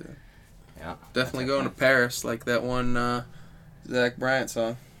 Definitely going to Paris, like that one Zach Bryant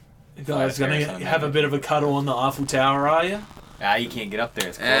song. You guys going to have a bit of a cuddle on the Eiffel Tower, are you? You can't get up there.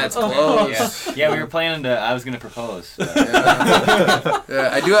 It's closed. It's closed. Yeah, we were planning to. I was going to propose. So.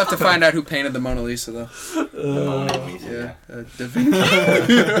 Yeah, I do have to find out who painted the Mona Lisa, though. The Mona Lisa, Da Vinci.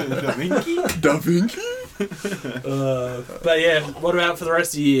 Da Vinci? Da Vinci. But yeah, what about for the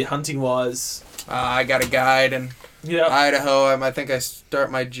rest of the year, hunting wise? I got a guide in Idaho. I think I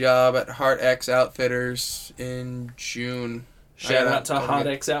start my job at Heart X Outfitters in June. Shout out to Hard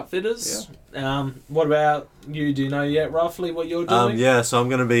X Outfitters. Yeah. What about you? Do you know yet roughly what you're doing? Yeah, so I'm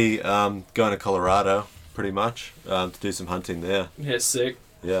going to be going to Colorado pretty much to do some hunting there. Yeah, sick.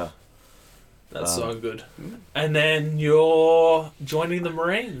 Yeah. That's so good. And then you're joining the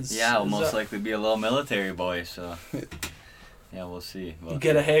Marines. Yeah, I'll most likely be a little military boy, so... Yeah, we'll see.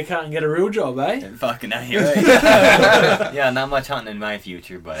 Get a haircut and get a real job, eh? Fucking right. Yeah, not much hunting in my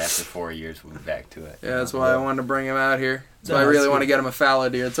future, but after 4 years, we'll be back to it. Yeah, that's why I wanted to bring him out here. So I really want to get him a fallow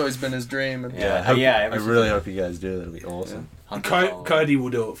deer. It's always been his dream. And I really hope you guys do. That'll be awesome. Yeah. Cody will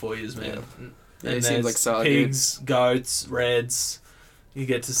do it for you, man. Yeah. And he seems like solid pigs, goats, reds. You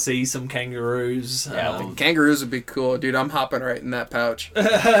get to see some kangaroos. Yeah, kangaroos would be cool. Dude, I'm hopping right in that pouch. You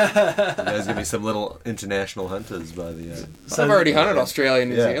guys going to be some little international hunters by the end. So I've already hunted Australia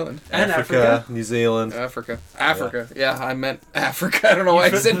and New Zealand. And Africa. New Zealand. Africa. Yeah, I meant Africa. I don't know why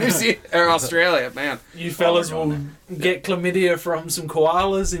I said New Zealand or Australia, man. You fellas will get chlamydia from some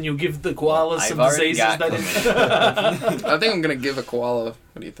koalas and you'll give the koalas some diseases. I think I'm going to give a koala,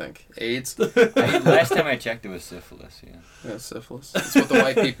 what do you think, AIDS? Last time I checked, it was syphilis, Yeah, syphilis. That's what the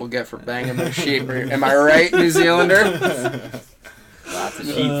white people get for banging their sheep. Am I right, New Zealander? Lots of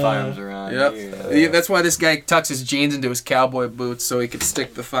sheep farms around here. Yeah, that's why this guy tucks his jeans into his cowboy boots so he could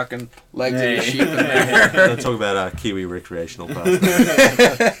stick the fucking legs of the sheep in there. Let's talk about Kiwi recreational park.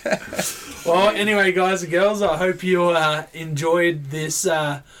 Well, anyway, guys and girls, I hope you enjoyed this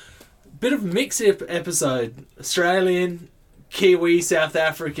bit of mix episode. Australian, Kiwi, South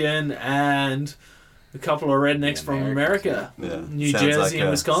African, and a couple of rednecks from America. Yeah. New Jersey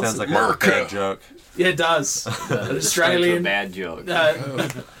and Wisconsin. Sounds like a bad joke. Yeah, it does. An Australian. Bad joke.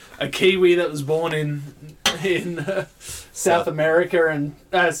 A Kiwi that was born in South America and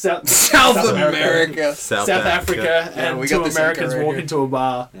South America. South Africa, yeah, and two Americans walk into a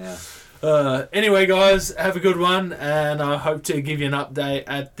bar. Yeah. Anyway, guys, have a good one, and I hope to give you an update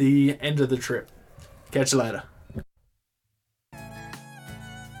at the end of the trip. Catch you later.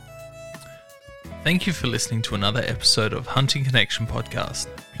 Thank you for listening to another episode of Hunting Connection Podcast.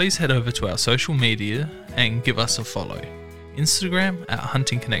 Please head over to our social media and give us a follow. Instagram at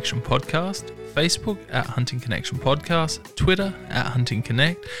Hunting Connection Podcast, Facebook at Hunting Connection Podcast, Twitter at Hunting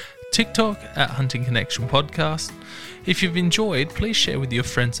Connect, TikTok at Hunting Connection Podcast. If you've enjoyed, please share with your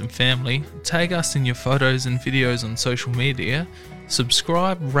friends and family, tag us in your photos and videos on social media,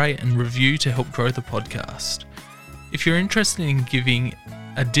 subscribe, rate and review to help grow the podcast. If you're interested in giving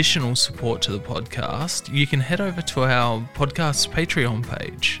additional support to the podcast, you can head over to our podcast's Patreon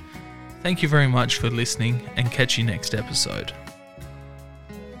page. Thank you very much for listening and catch you next episode.